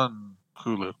also on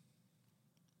Hulu,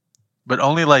 but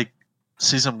only like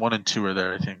season 1 and 2 are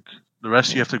there. I think the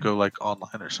rest you have to go like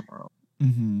online or somewhere else.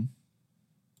 Mm-hmm.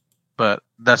 But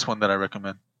that's one that I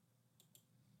recommend.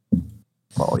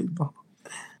 Volleyball.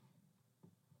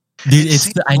 Dude, It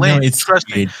seems I know lame. it's Trust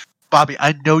me, weird. Bobby.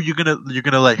 I know you're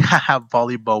gonna like have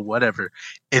volleyball, whatever.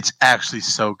 It's actually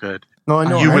so good. No, I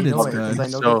know. You I would know it's it because good. I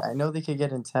know. So- I know they could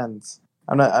get intense.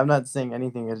 I'm not saying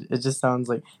anything. It just sounds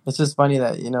like it's just funny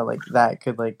that like that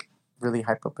could like really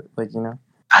hype up like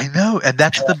I know, and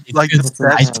that's the It's like just- the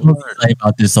I best told part. Clay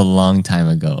about this a long time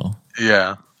ago.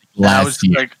 Yeah, and I was Last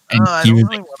year. like, And I he don't was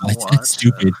really like, want "What's to that watch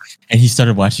stupid?" And he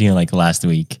started watching it like last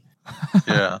week.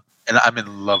 Yeah, and I'm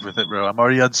in love with it, bro. I'm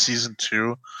already on season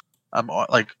 2. I'm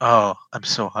like, oh, I'm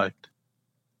so hyped.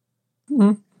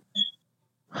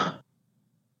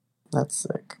 that's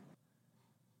sick.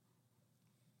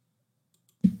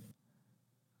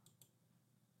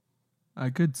 I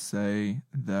could say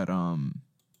that I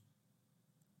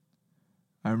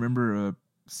remember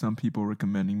some people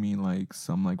recommending me like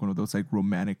some like one of those like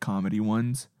romantic comedy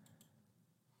ones.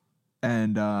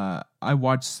 And I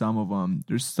watched some of them.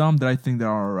 There's some that I think they're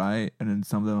all right, and then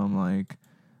some of them I'm like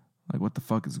what the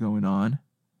fuck is going on?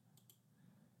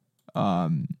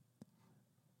 And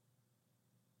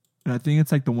I think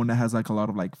it's like the one that has like a lot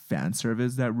of like fan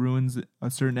service that ruins a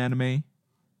certain anime.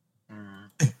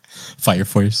 Fire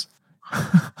Force.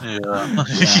 Yeah,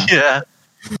 Yeah. yeah.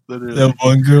 Literally. The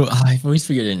one girl, I always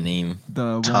forget her name. The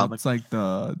one Atomic. that's like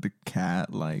the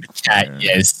cat like Cat, fire.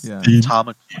 yes. Yeah. Dude,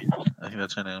 Tamaki. I think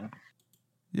that's her name.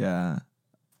 Yeah.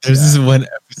 there's this one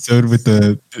episode with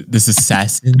this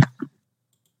assassin,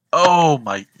 Oh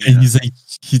my! and he's like,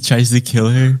 he tries to kill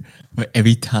her, but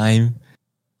every time,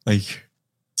 like,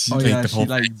 she, Oh like, yeah, the she whole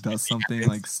like thing does something happens.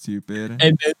 like stupid.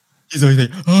 And then he's always like,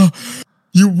 "Oh,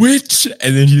 you witch!"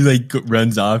 And then he like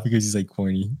runs off because he's like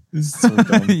corny. This is so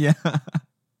dumb. Yeah.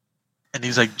 And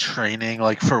he's like training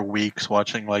like for weeks,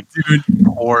 watching like Dude,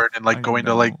 porn and like I going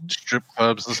to like know. strip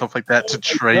clubs and stuff like that to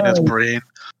train his brain.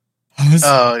 I was,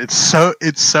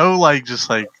 It's so like just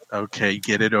like okay,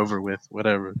 get it over with,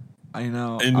 whatever. I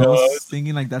know. I I know. was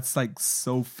thinking like that's like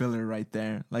so filler right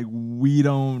there. Like we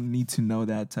don't need to know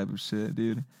that type of shit,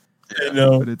 dude. I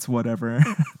know. But it's whatever.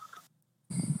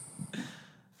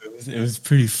 It was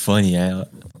pretty funny. I'm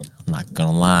not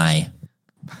gonna lie.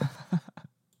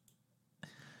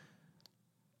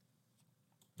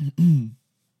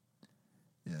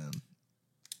 Yeah.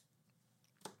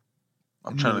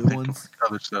 I'm Any trying other to think ones?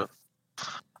 of other stuff.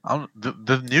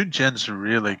 The new gen's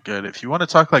really good. If you want to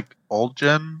talk like old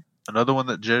gen, another one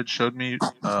that Jared showed me,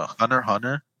 Hunter x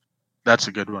Hunter, that's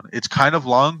a good one. It's kind of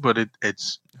long, but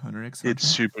it's Hunter X it's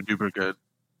Hunter? super duper good.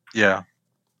 Yeah,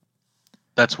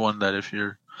 that's one that if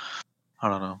you're, I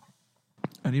don't know.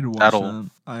 I need to watch that'll- that.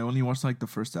 I only watched like the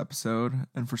first episode,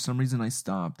 and for some reason I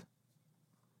stopped.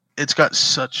 It's got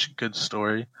such good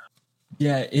story.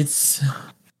 Yeah, it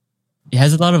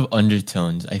has a lot of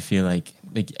undertones. I feel like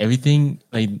everything,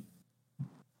 like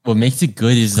what makes it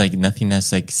good is like nothing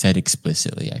that's like said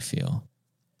explicitly. I feel.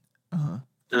 Uh-huh.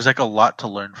 There's like a lot to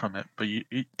learn from it, but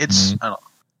it's I don't know.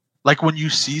 Like when you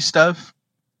see stuff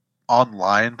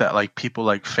online that like people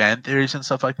like fan theories and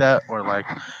stuff like that, or like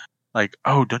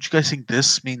oh, don't you guys think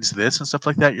this means this and stuff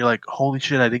like that? You're like, holy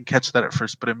shit, I didn't catch that at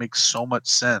first, but it makes so much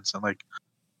sense, and like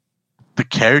the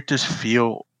characters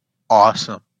feel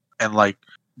awesome. and like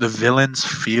the villains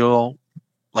feel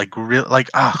like real. Like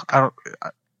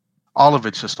all of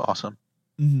it's just awesome.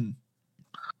 Mm-hmm.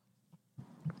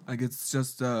 Like it's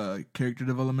just character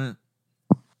development.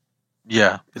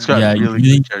 Yeah, it's got Yeah, you really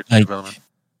really, good character like, development.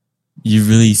 you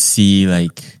really see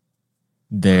like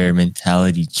their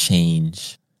mentality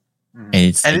change, Mhm. and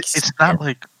it's And like it's not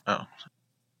like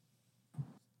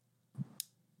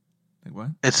Like what?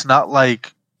 it's not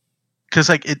like because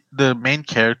like the main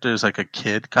character is like a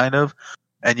kid kind of,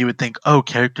 and you would think, oh,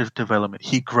 character development.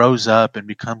 He grows up and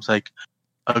becomes like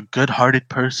a good-hearted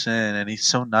person, and he's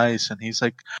so nice, and he's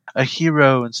like a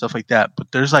hero and stuff like that.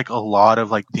 But there's like a lot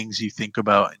of like things you think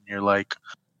about, and you're like,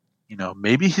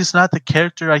 maybe he's not the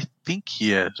character I think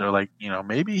he is, or like,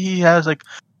 maybe he has like,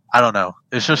 I don't know.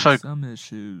 It's just like, some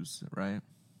issues, right?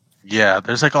 yeah,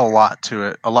 there's like a lot to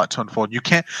it, a lot to unfold.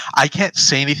 I can't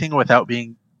say anything without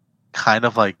being kind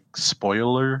of like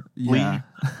spoilerly, Yeah.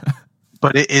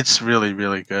 but it's really,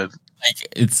 really good. like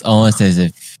it's almost as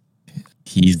if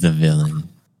he's the villain.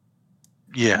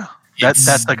 Yeah, It's-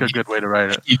 that's like a good way to write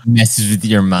it. It messes with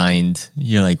your mind.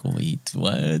 You're like, wait,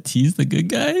 what? He's the good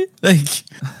guy? Like,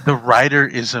 The writer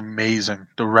is amazing.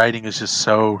 The writing is just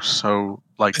so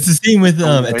like it's the same with the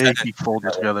way Attack on he folded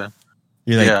it together.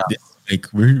 You're like, Yeah.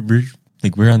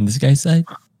 like we're on this guy's side.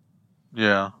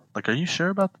 Yeah, like, are you sure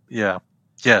about? Yeah,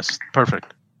 yes,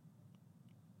 perfect.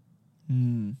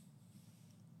 Hmm.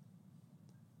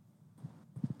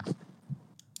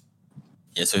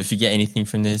 Yeah. So if you get anything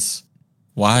from this,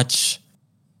 watch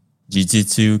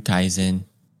Jujutsu Kaisen,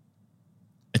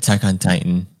 Attack on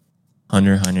Titan,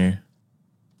 Hunter x Hunter,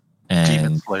 Demon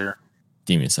and Slayer,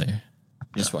 Demon Slayer.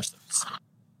 Just watch those.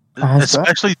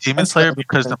 especially Demon I Slayer started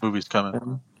because the with- movie's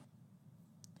coming.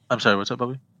 I'm sorry, what's up,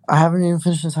 Bobby? I haven't even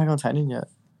finished Attack on Titan yet.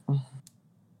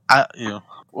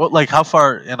 Well, like, how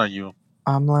far in are you?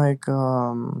 I'm like,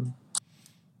 let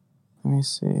me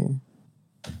see.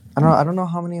 I don't know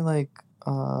how many like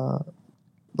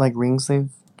rings they've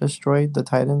destroyed, the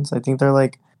Titans. I think they're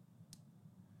like,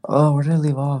 oh, where did I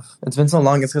leave off? It's been so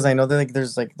long. It's because I know that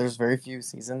there's very few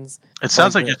seasons. It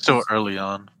sounds Like like you're still early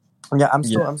on. Yeah, I'm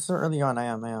still early on. I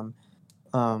am.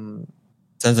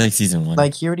 Sounds like season 1.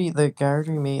 Like the guy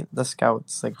already made the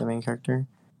scouts, like the main character.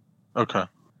 Okay.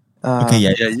 Okay,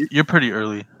 yeah. Yeah, you're pretty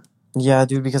early. Yeah,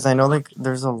 dude, because I know like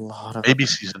there's a lot of Maybe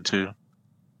season 2.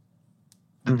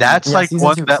 Mhm. That's Yeah, like season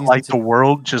one two, that season like two. the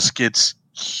world just gets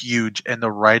huge, and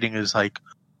the writing is like,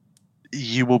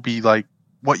 you will be like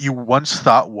what you once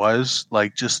thought was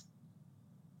like just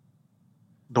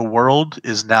the world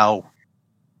is now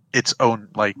its own,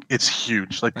 like it's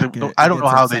huge. Like, I don't know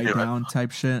how they do it. Down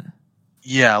type shit.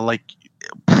 Yeah, like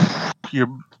your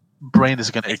brain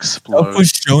is gonna Stuff explode. was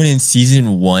shown in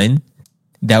season 1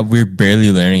 that we're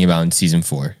barely learning about in season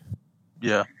 4.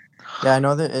 Yeah, Yeah, I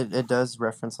know that it does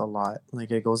reference a lot.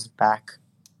 Like it goes back,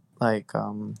 like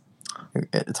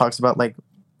it talks about like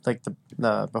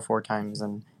the before times,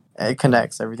 and it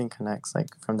connects. Everything connects, like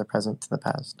from the present to the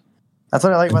past. That's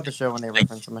what I like about the show when they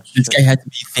reference so much. This shit. guy had to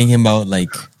be thinking about like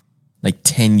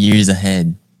 10 years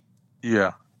ahead.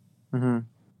 yeah. Mm-hmm.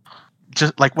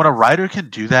 Just like when a writer can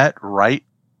do that, right?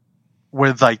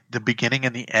 Where like the beginning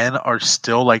and the end are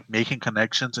still like making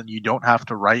connections, and you don't have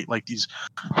to write like these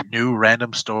new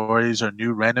random stories or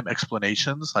new random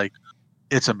explanations. Like,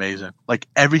 it's amazing. Like,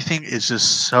 everything is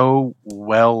just so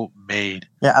well made.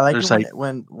 Yeah, I like There's, it like-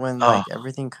 when Oh. like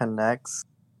everything connects,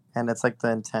 and it's like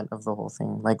the intent of the whole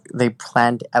thing. Like they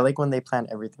planned. I like when they plan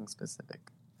everything specific.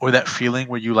 Or that feeling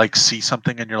where you like see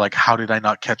something and you're like, how did I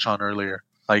not catch on earlier?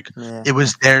 Like, Yeah, it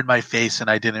was there in my face and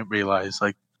I didn't realize.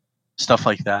 Like, stuff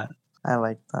like that. I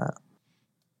like that.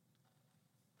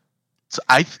 So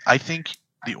I think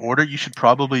the order you should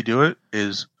probably do it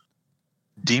is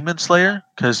Demon Slayer,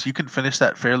 because you can finish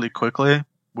that fairly quickly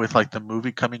with like the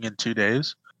movie coming in 2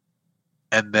 days,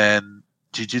 and then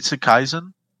Jujutsu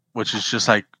Kaisen, which is just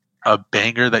like a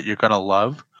banger that you're gonna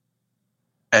love,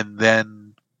 and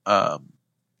then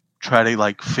try to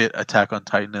like fit Attack on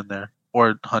Titan in there,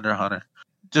 or Hunter x Hunter,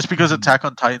 just because Attack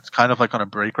on Titan's kind of like on a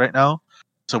break right now,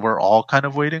 so we're all kind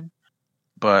of waiting,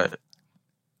 but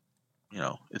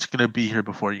it's gonna be here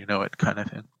before you know it, kind of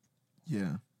thing.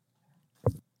 Yeah.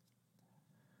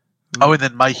 Oh, and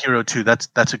then My Hero 2. That's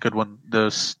a good one. The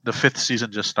 5th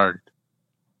season just started.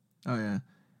 Oh yeah.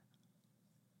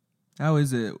 How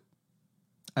is it?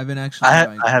 I haven't actually.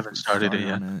 I haven't started it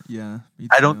yet. on it. Yeah. me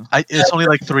I too. don't. It's only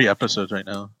like 3 episodes right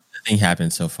now. Nothing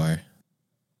happened so far.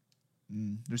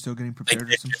 They're still getting Like prepared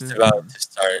they're or some just shit. about to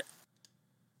start.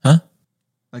 Huh?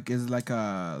 Like is it like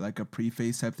a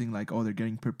preface type thing? Like, oh, they're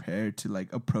getting prepared to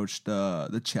like approach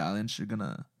the challenge. They're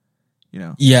gonna,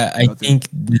 Yeah, I go through. think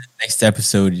the next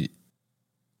episode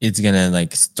it's gonna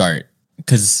like start,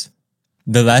 because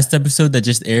the last episode that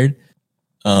just aired,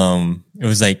 it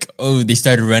was like, oh, they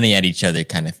started running at each other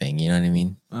kind of thing. You know what I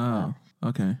mean? Oh,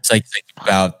 okay. It's like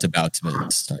about to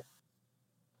start.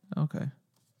 Okay.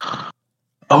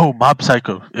 Oh, Mob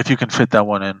Psycho, if you can fit that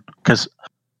one in, because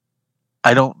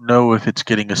I don't know if it's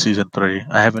getting a season 3.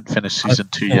 I haven't finished season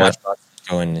 2 yet.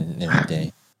 Going every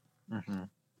day. Hmm.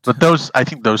 But those, I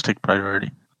think those take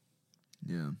priority.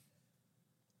 Yeah.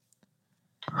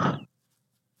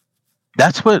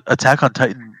 That's what Attack on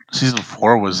Titan season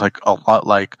 4 was like, a lot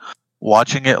like.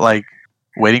 Watching it, like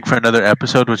waiting for another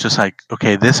episode was just like,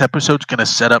 okay, this episode's gonna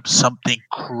set up something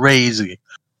crazy,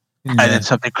 and then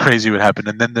something crazy would happen,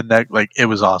 and then the next, like, it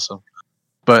was awesome.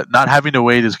 But not having to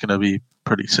wait is gonna be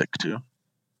pretty sick too.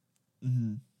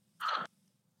 Mm-hmm.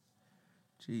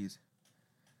 Jeez.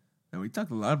 And we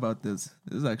talked a lot about this.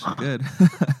 This is actually good.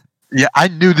 Yeah, I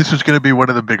knew this was gonna be one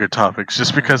of the bigger topics,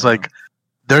 just because like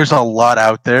there's a lot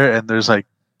out there, and there's like,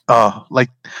 like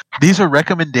these are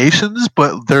recommendations,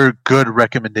 but they're good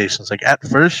recommendations. Like at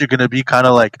first, you're gonna be kind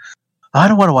of like, I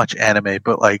don't want to watch anime,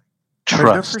 but like, They're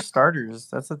good trust. for starters.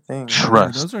 That's the thing.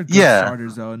 Trust. Those are good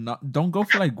starters, though. Don't go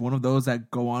for like one of those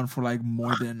that go on for like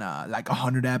more than like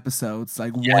 100 episodes.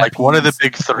 Like Yeah, like one of the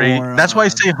big 3. or, That's why I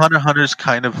say Hunter x Hunter is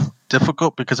kind of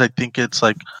difficult, because I think it's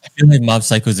like, I feel like Mob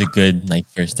Psycho is a good like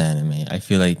first anime. I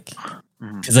feel like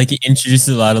because like it introduces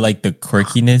a lot of like the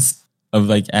quirkiness of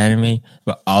like anime,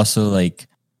 but also like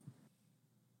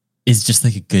it's just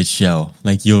like a good show.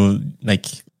 Like you'll like,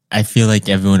 I feel like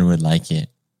everyone would like it.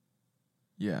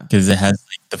 Yeah, because it has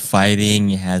like the fighting,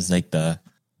 it has like the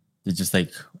just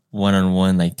like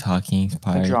one-on-one like talking The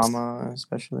parts. drama,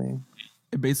 especially.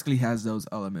 it basically has those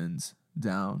elements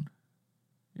down,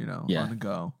 Yeah. on the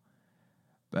go.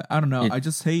 But I don't know. I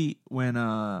just hate when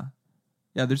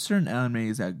there's certain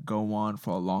animes that go on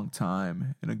for a long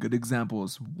time, and a good example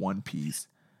is One Piece.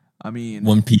 I mean,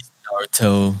 One Piece,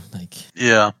 Naruto, like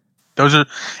yeah, those are,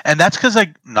 and that's because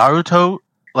like Naruto,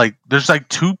 like there's like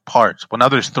 2 parts. Well, now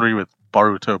there's 3 with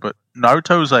Boruto, but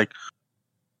Naruto is like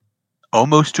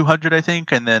almost 200, I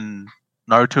think, and then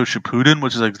Naruto Shippuden,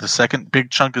 which is like the second big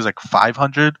chunk, is like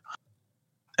 500,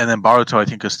 and then Boruto, I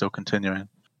think, is still continuing.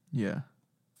 yeah,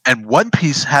 And One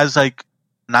Piece has like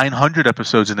 900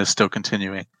 episodes and is still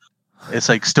continuing. It's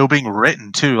like still being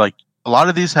written too. Like a lot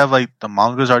of these have like the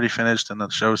manga's already finished and the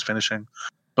show's finishing,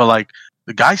 but like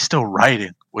the guy's still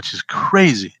writing, which is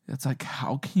crazy. it's like,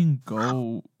 how can you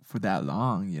go for that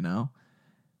long?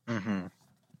 Mm-hmm.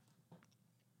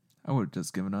 I would have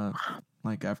just given up.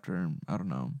 Like after, I don't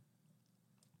know.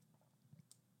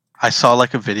 I saw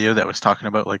like a video that was talking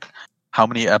about like how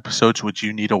many episodes would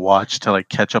you need to watch to like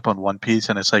catch up on One Piece,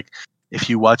 and it's like if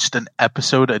you watched an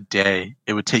episode a day,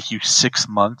 it would take you 6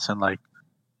 months and like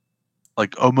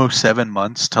almost 7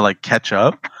 months to like catch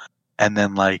up, and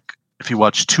then like if you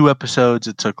watched 2 episodes,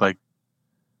 it took like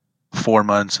 4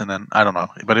 months, and then I don't know,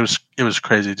 but it was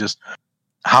crazy just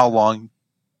how long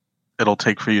it'll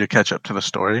take for you to catch up to the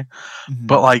story. Mhm.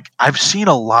 But like I've seen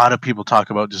a lot of people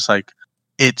talk about just like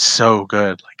it's so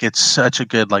good, like it's such a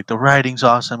good, like the writing's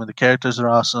awesome and the characters are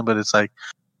awesome, but it's like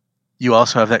you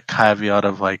also have that caveat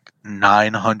of like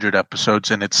 900 episodes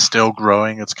and it's still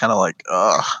growing. It's kind of like,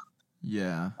 ugh,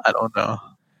 Yeah. I don't know.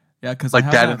 Yeah, because Like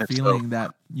I that have that in itself. feeling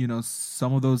that,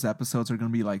 some of those episodes are going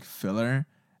to be like filler.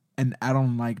 And I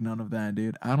don't like none of that,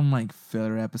 dude. I don't like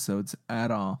filler episodes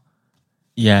at all.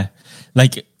 yeah.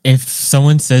 Like if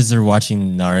someone says they're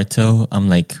watching Naruto, I'm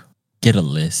like, get a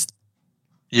list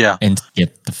Yeah, and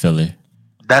skip the filler.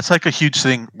 that's like a huge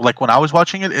thing. Like when I was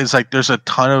watching it, is like there's a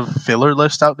ton of filler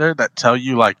lists out there that tell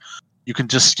you like you can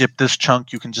just skip this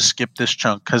chunk, you can just skip this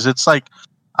chunk, because it's like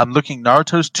I'm looking,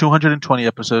 Naruto's 220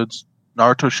 episodes,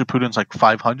 Naruto Shippuden's like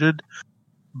 500,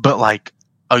 but like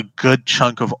a good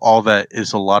chunk of all that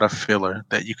is a lot of filler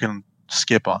that you can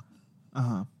skip on.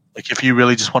 Uh-huh. Like if you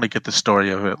really just want to get the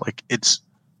story of it, like it's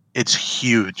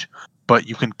huge, but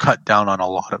you can cut down on a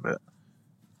lot of it.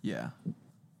 Yeah.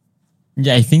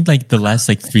 Yeah, I think like the last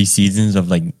like 3 seasons of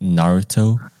like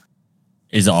Naruto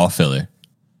is all filler.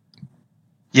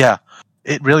 Yeah,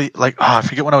 it really like I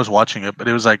forget when I was watching it, but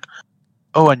it was like,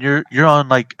 oh, and you're on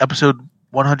like episode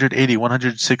 180,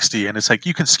 160, and it's like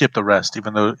you can skip the rest,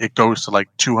 even though it goes to like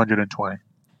 220.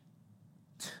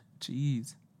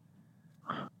 Jeez.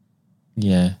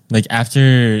 Yeah, like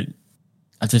after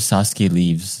Sasuke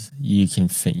leaves,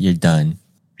 you're done.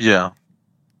 Yeah,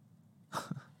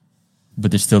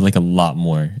 But there's still like a lot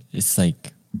more. It's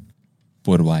like,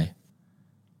 what why?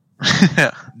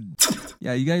 yeah.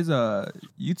 Yeah, you guys,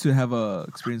 you two have a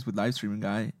experience with live streaming,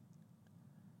 guy.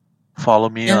 Follow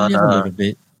me Yeah, on a little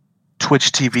bit.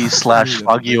 Twitch TV /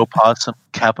 Foggy Opossum,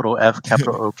 capital F,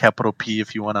 capital O, capital P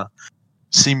if you want to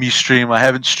see me stream. I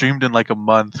haven't streamed in like a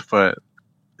month, but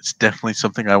it's definitely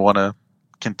something I want to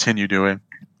continue doing.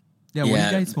 Yeah, what do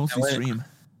you guys mostly stream?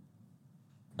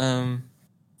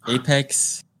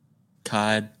 Apex,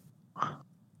 COD.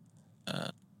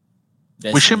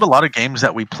 We stream a lot of games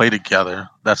that we play together.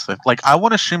 That's the like. I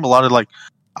want to stream a lot of like.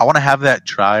 I want to have that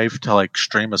drive to like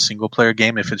stream a single player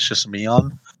game if it's just me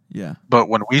on. Yeah. But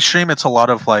when we stream, it's a lot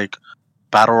of like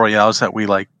battle royales that we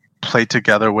like play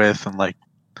together with, and like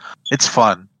it's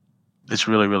fun. It's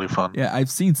really, really fun. Yeah, I've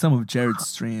seen some of Jared's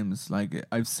streams. Like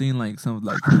I've seen like some of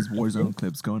like his Warzone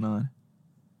clips going on.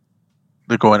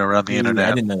 They're going around the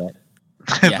internet. I didn't know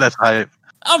that. Yeah. That's hype.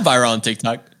 I'm viral on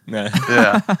TikTok. No.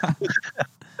 Yeah.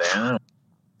 Damn.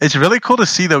 It's really cool to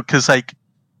see though, because like,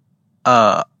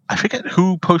 I forget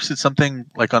who posted something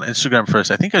like on Instagram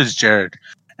first. I think it was Jared.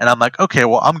 And I'm like, okay,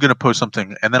 well, I'm gonna post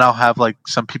something, and then I'll have like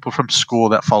some people from school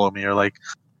that follow me, or like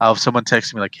I'll have someone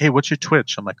text me like, "Hey, what's your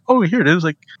Twitch?" I'm like, "Oh, here it is."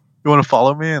 Like, you want to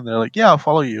follow me? And they're like, "Yeah, I'll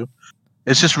follow you."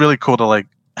 It's just really cool to like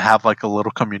have like a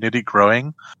little community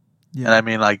growing. Yeah. And I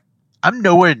mean, like, I'm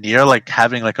nowhere near like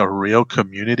having like a real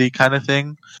community kind of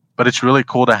thing, but it's really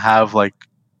cool to have like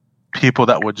people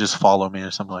that would just follow me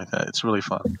or something like that. It's really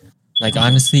fun. Like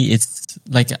honestly, it's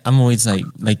like I'm always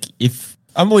like if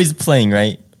I'm always playing,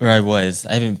 right? Or I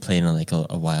haven't played in like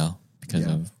a while because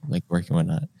of like work and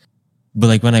whatnot. But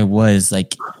like when I was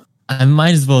like, I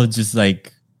might as well just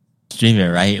like stream it,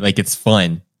 right? Like it's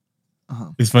fun.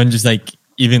 Uh-huh. It's fun just like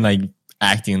even like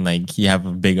acting like you have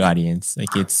a big audience.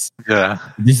 Like it's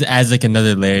this adds like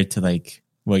another layer to like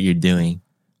what you're doing.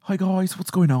 Hi guys, what's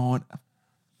going on?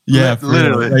 Yeah,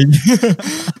 literally.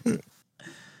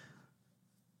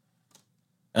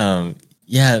 Like,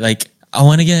 yeah, like I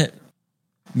want to get.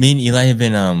 Me and Eli have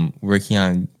been working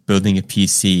on building a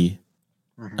PC.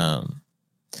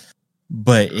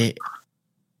 But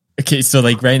so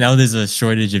like right now there's a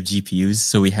shortage of GPUs,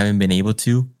 so we haven't been able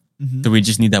to. Mm-hmm. So we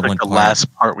just need that like one the part.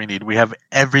 last part we need. We have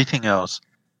everything else.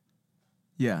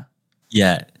 Yeah.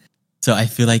 Yeah. So I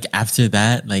feel like after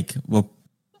that, like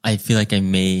I feel like I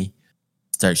may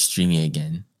start streaming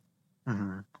again.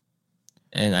 Mm-hmm.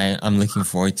 And I'm looking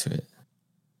forward to it.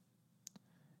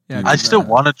 Yeah. I still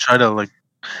want to try to like.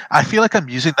 I feel like I'm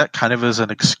using that kind of as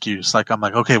an excuse. Like I'm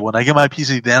like, okay, when I get my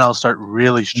PC, then I'll start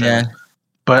really streaming. Yeah.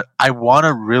 But I want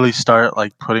to really start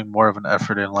like putting more of an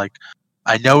effort in. Like,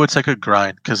 I know it's like a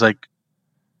grind because like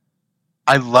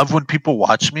I love when people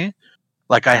watch me.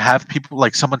 Like I have people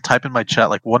like someone type in my chat,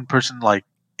 like one person like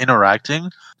interacting.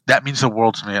 That means the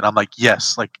world to me, and I'm like,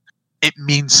 yes, like it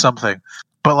means something.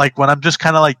 But like when I'm just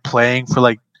kind of like playing for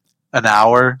like an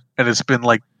hour and it's been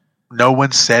like no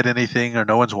one said anything or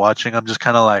no one's watching, I'm just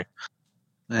kind of like,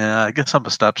 yeah, I guess I'm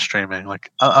gonna stop streaming. Like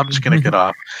I'm just gonna get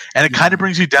off, and it kind of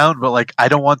brings you down. But like I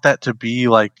don't want that to be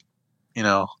like, you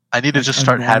know, I need to just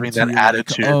start having that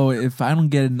attitude. Like, oh, if I don't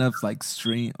get enough like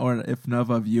stream or if enough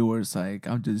of viewers, like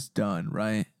I'm just done,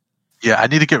 right? Yeah, I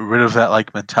need to get rid of that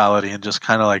like mentality and just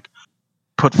kind of like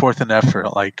put forth an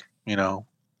effort. Like, you know,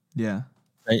 yeah.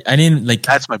 I didn't like.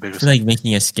 That's my biggest. I feel like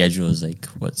making a schedule is like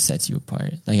what sets you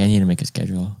apart. Like I need to make a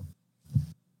schedule.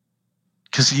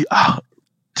 Because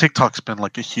TikTok's been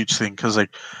like a huge thing. Because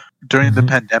like during the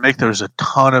pandemic, there was a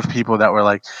ton of people that were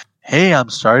like, "Hey, I'm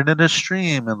starting a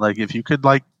stream, and like if you could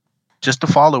like just to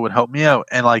follow would help me out."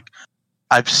 And like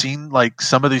I've seen like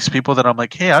some of these people that I'm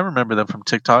like, "Hey, I remember them from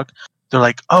TikTok." They're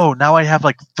like, "Oh, now I have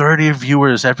like 30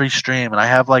 viewers every stream, and I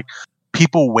have like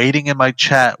people waiting in my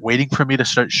chat, waiting for me to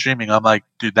start streaming." I'm like,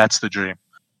 dude, that's the dream.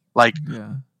 Like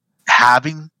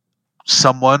having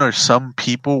someone or some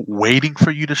people waiting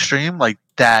for you to stream, like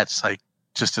that's like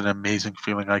just an amazing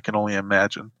feeling. I can only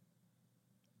imagine.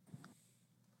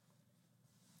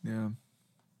 Yeah.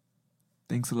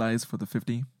 Thanks, Elias, for the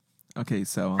 50. Okay,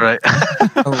 so right,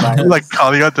 like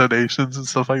calling out donations and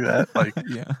stuff like that. Like,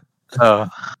 yeah,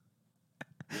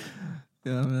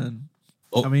 man.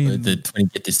 Oh, I mean, the 20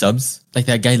 get the subs, like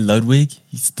that guy Ludwig.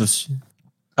 He's still.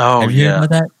 Oh, have you heard about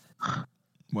that?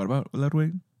 What about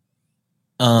Ludwig?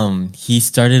 He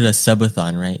started a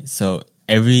subathon, right? So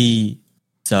every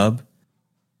sub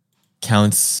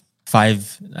counts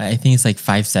 5. I think it's like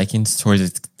 5 seconds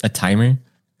towards a timer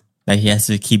that he has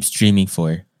to keep streaming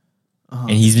for, and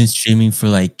he's been streaming for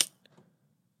like,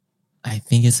 I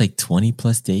think it's like 20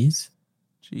 plus days.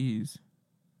 Jeez,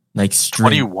 like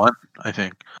 21, I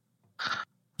think.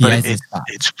 But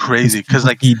it's crazy because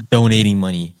like keep donating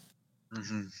money.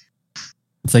 Mm-hmm.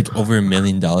 It's like over $1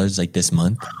 million like this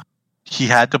month. He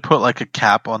had to put like a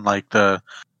cap on like the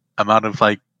amount of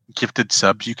like gifted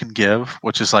subs you can give,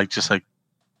 which is like just like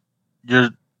you're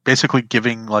basically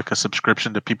giving like a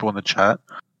subscription to people in the chat,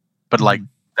 but like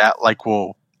that like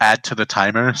will add to the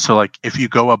timer. So like if you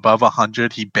go above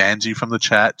 100, he bans you from the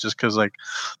chat just because like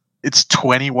it's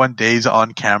 21 days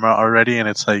on camera already, and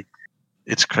it's like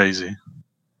it's crazy.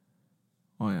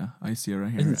 Oh yeah, I see it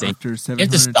right here. Insane. After You have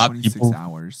to stop 726 people.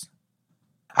 hours.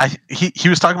 He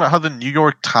was talking about how the New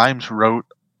York Times wrote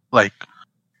like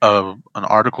an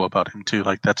article about him too.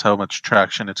 Like that's how much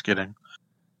traction it's getting,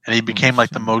 and he became like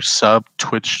the shit. most sub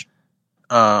Twitch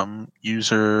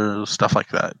user, stuff like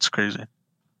that. It's crazy.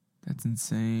 That's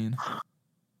insane.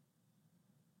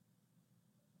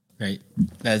 Right.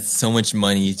 That's so much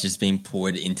money just being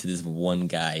poured into this one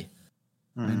guy.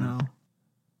 I Mhm. know.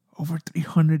 Over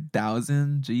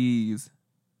 300,000. Jeez.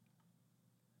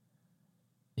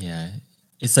 Yeah.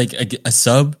 It's like a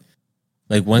sub,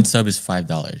 like one sub is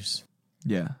 $5.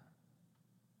 Yeah.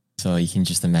 So you can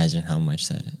just imagine how much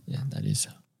that is.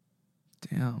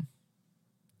 Damn.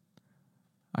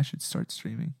 I should start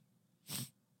streaming.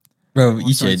 Bro, I'll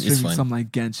you start should. It's streaming fun. some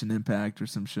like Genshin Impact or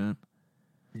some shit.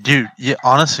 Dude, yeah,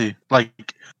 honestly,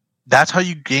 like that's how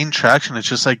you gain traction. It's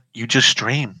just like you just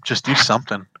stream, just do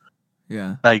something.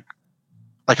 Yeah. Like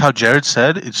how Jared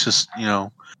said, it's just, you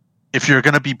know, if you're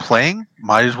gonna be playing,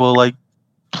 might as well like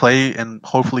play and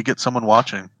hopefully get someone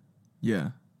watching.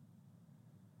 Yeah.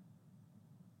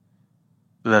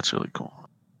 That's really cool.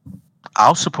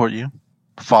 I'll support you.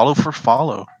 Follow for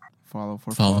follow. Follow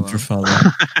for Follow for follow.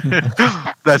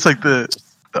 That's like the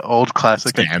old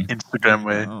classic like, Scam. Instagram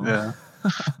way. Oh. Yeah.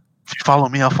 If you follow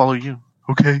me, I'll follow you.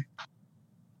 Okay.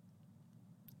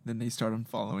 Then they start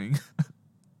unfollowing.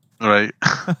 Right.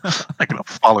 I'm gonna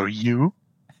follow you.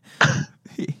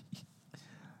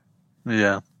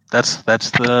 Yeah. That's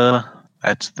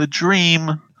the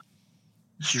dream.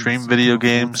 Stream Dude, video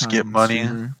become a games, get full-time money,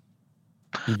 streamer.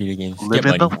 Video games. live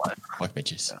Get in the money. life. Fuck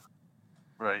bitches.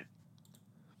 Right.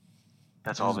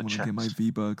 That's I all just the want to get my checks.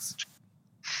 V-Bucks.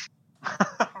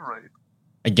 Right.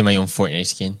 I get my own Fortnite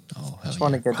skin. Oh, hell Just yeah.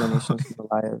 want to get donations from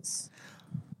Elias.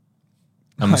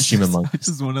 I'm a stream among I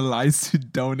just want Elias to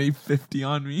donate 50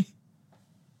 on me.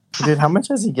 Dude, how much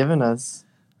has he given us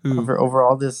Who? over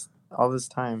all this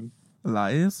time?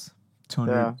 Elias?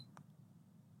 200. Yeah.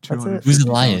 That's it. Who's 250,000.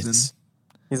 Elias?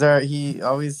 He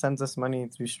always sends us money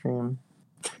through stream.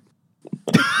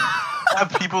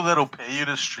 Have people that'll pay you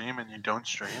to stream and you don't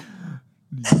stream.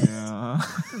 Yeah.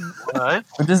 What?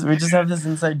 We just have this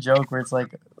inside joke where it's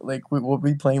like we'll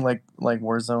be playing like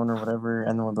Warzone or whatever,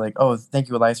 and then we'll be like, oh, thank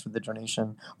you, Elias, for the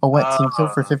donation. Oh, what, team kill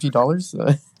for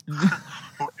 $50?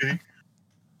 Okay.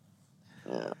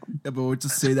 Yeah, but we'll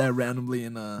just say that randomly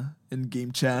in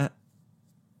game chat.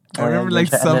 I Oh, yeah, remember game like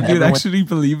chat, and some then dude everyone- actually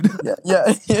believed it. yeah,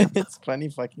 it's funny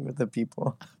fucking with the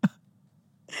people.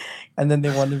 And then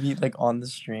they want to be like on the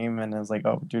stream, and I was like,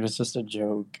 oh, dude, it's just a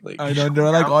joke. Like, I know, they're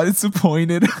like all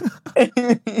disappointed.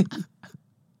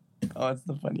 oh, it's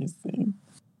the funniest thing.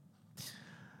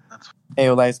 Hey,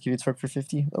 Elias, can you twerk for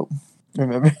 50? Oh,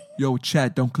 remember? Yo,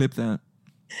 chat, don't clip that.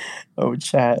 Oh,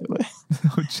 chat.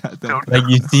 Yo, chat, don't. Like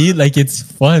you see, like it's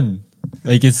fun.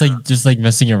 Like it's like just like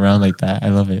messing around like that. I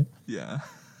love it. Yeah.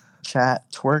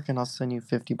 Chat, twerk, and I'll send you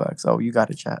 $50. Oh, you got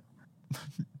it, chat.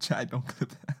 Chat, don't clip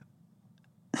that.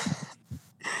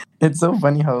 It's so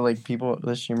funny how like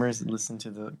the streamers listen to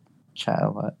the chat a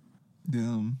lot.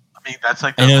 Damn. I mean, that's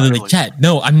like I know they're their like, chat,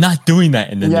 no, I'm not doing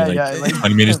that. And then Yeah, they're yeah, like, like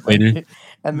 20 minutes later.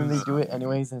 and then they do it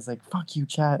anyways, and it's like, fuck you,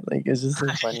 chat. Like, it's just so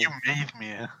funny. You made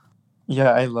me.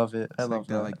 Yeah, I love it. I It's love like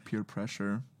that, that. like peer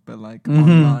pressure, but like Mhm.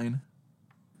 online.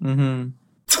 Mm-hmm.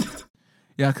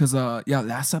 Yeah, cause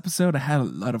last episode I had a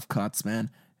lot of cuts, man,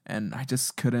 and I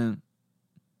just couldn't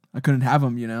have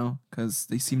them, cause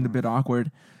they seemed a bit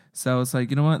awkward. So I was like,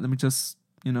 you know what? Let me just,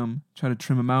 try to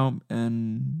trim them out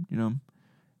and,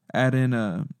 add in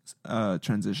a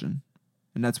transition,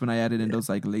 and that's when I added in those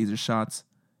like laser shots.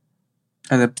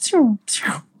 And then,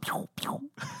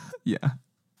 Yeah,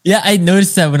 Yeah, I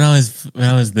noticed that when I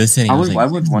was listening. I was would, like,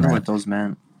 I would wonder what those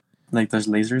meant. Like those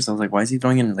lasers. I was like, why is he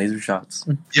throwing in laser shots?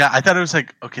 Yeah, I thought it was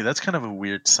like, okay, that's kind of a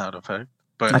weird sound effect.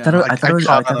 But I thought it- I thought it was-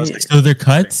 caught I on, thought was it- like, So they're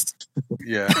cuts?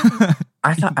 yeah.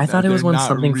 I thought it was They're when not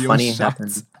something real funny shots.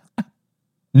 happened.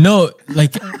 No,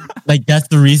 like that's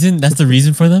the reason. That's the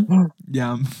reason for them.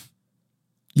 Yeah,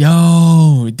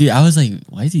 Yo, dude, I was like,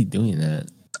 why is he doing that?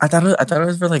 I thought it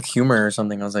was for like humor or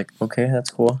something. I was like, okay, that's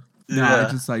cool. no, Yeah.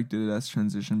 I just like did it as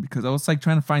transition because I was like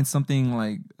trying to find something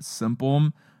like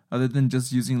simple other than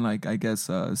just using like I guess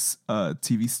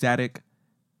TV static.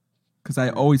 Because I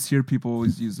always hear people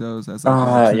always use those as like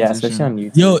a Yeah, transition. especially on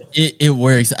YouTube. Yo, it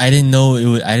works. I didn't know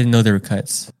it. I didn't know there were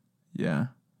cuts. Yeah.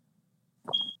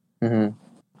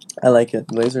 I like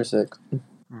it. Laser sick.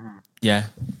 Mhm. Yeah.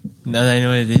 Now that I know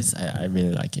what it is, I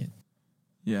really like it.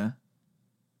 Yeah.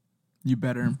 You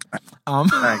better.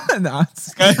 Thanks. No,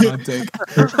 it's a hot take.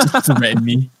 Threaten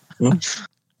me.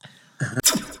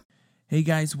 Hey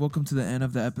guys, welcome to the end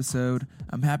of the episode.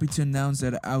 I'm happy to announce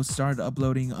that I'll start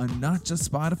uploading on not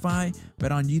just Spotify,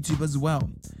 but on YouTube as well.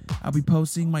 I'll be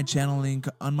posting my channel link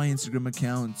on my Instagram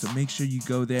account, so make sure you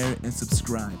go there and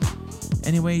subscribe.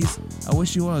 Anyways, I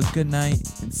wish you all a good night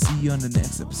and see you on the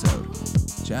next episode.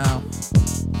 Ciao.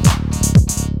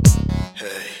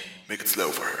 Hey, make it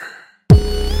slow for her.